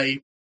all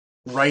my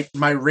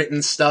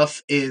written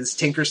stuff is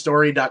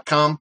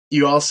tinkerstory.com.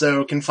 You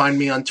also can find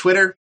me on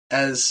Twitter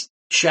as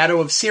Shadow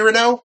of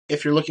Cyrano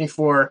if you're looking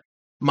for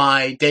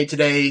my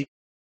day-to-day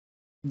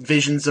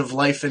visions of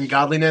life and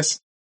godliness.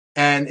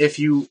 And if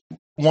you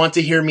want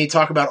to hear me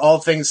talk about all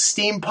things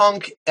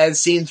steampunk as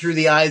seen through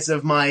the eyes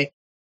of my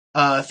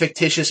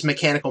fictitious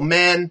mechanical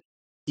man,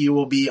 you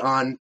will be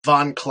on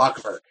Von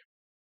Clockwork.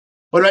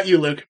 What about you,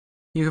 Luke?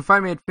 You can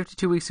find me at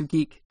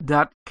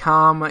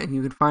 52weeksofgeek.com, and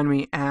you can find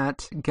me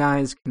at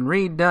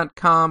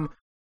guyscanread.com.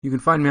 You can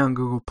find me on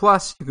Google+.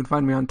 You can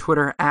find me on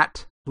Twitter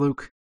at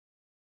Luke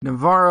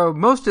Navarro.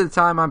 Most of the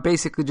time, I'm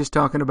basically just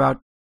talking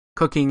about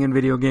cooking and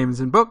video games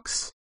and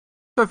books.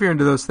 So if you're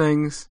into those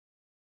things,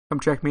 come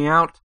check me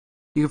out.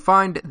 You can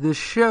find the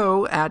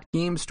show at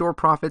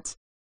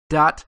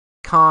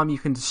GameStoreProfits.com. You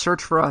can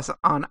search for us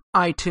on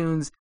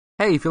iTunes.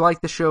 Hey, if you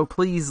like the show,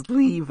 please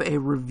leave a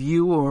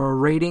review or a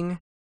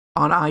rating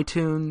on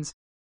iTunes.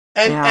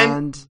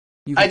 And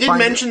I did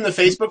mention the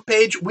Facebook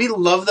page. We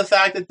love the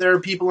fact that there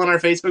are people on our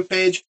Facebook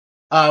page.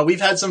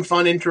 We've had some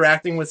fun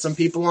interacting with some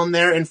people on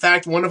there. In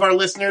fact, one of our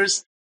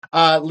listeners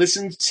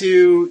listened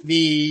to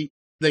the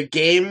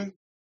game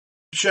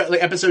show,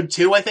 like episode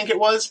 2, I think it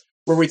was,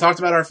 where we talked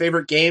about our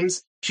favorite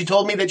games. She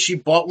told me that she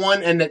bought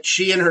one and that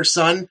she and her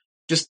son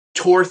just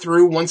tore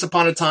through Once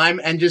Upon a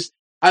Time, and just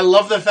I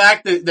love the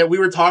fact that we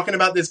were talking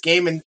about this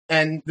game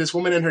and this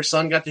woman and her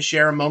son got to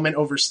share a moment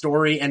over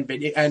story and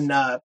video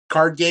and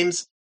card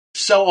games.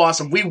 So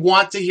awesome. We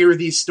want to hear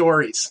these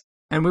stories.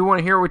 And we want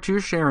to hear what you're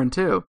sharing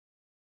too.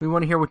 We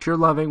want to hear what you're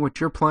loving, what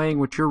you're playing,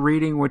 what you're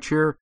reading, what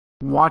you're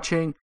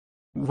watching,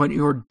 what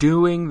you're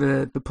doing,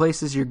 the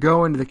places you're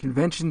going, the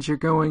conventions you're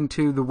going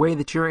to, the way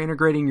that you're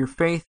integrating your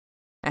faith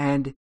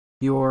and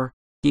your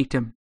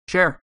geekdom.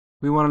 Share.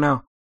 We want to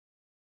know.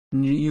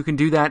 You can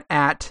do that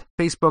at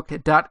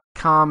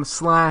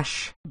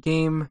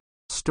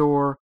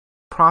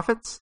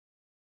facebook.com/GameStoreProfits.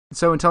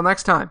 So until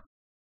next time,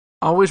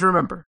 always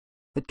remember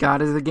that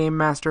God is the game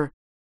master,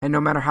 and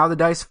no matter how the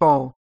dice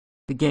fall,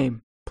 the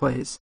game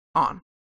plays on.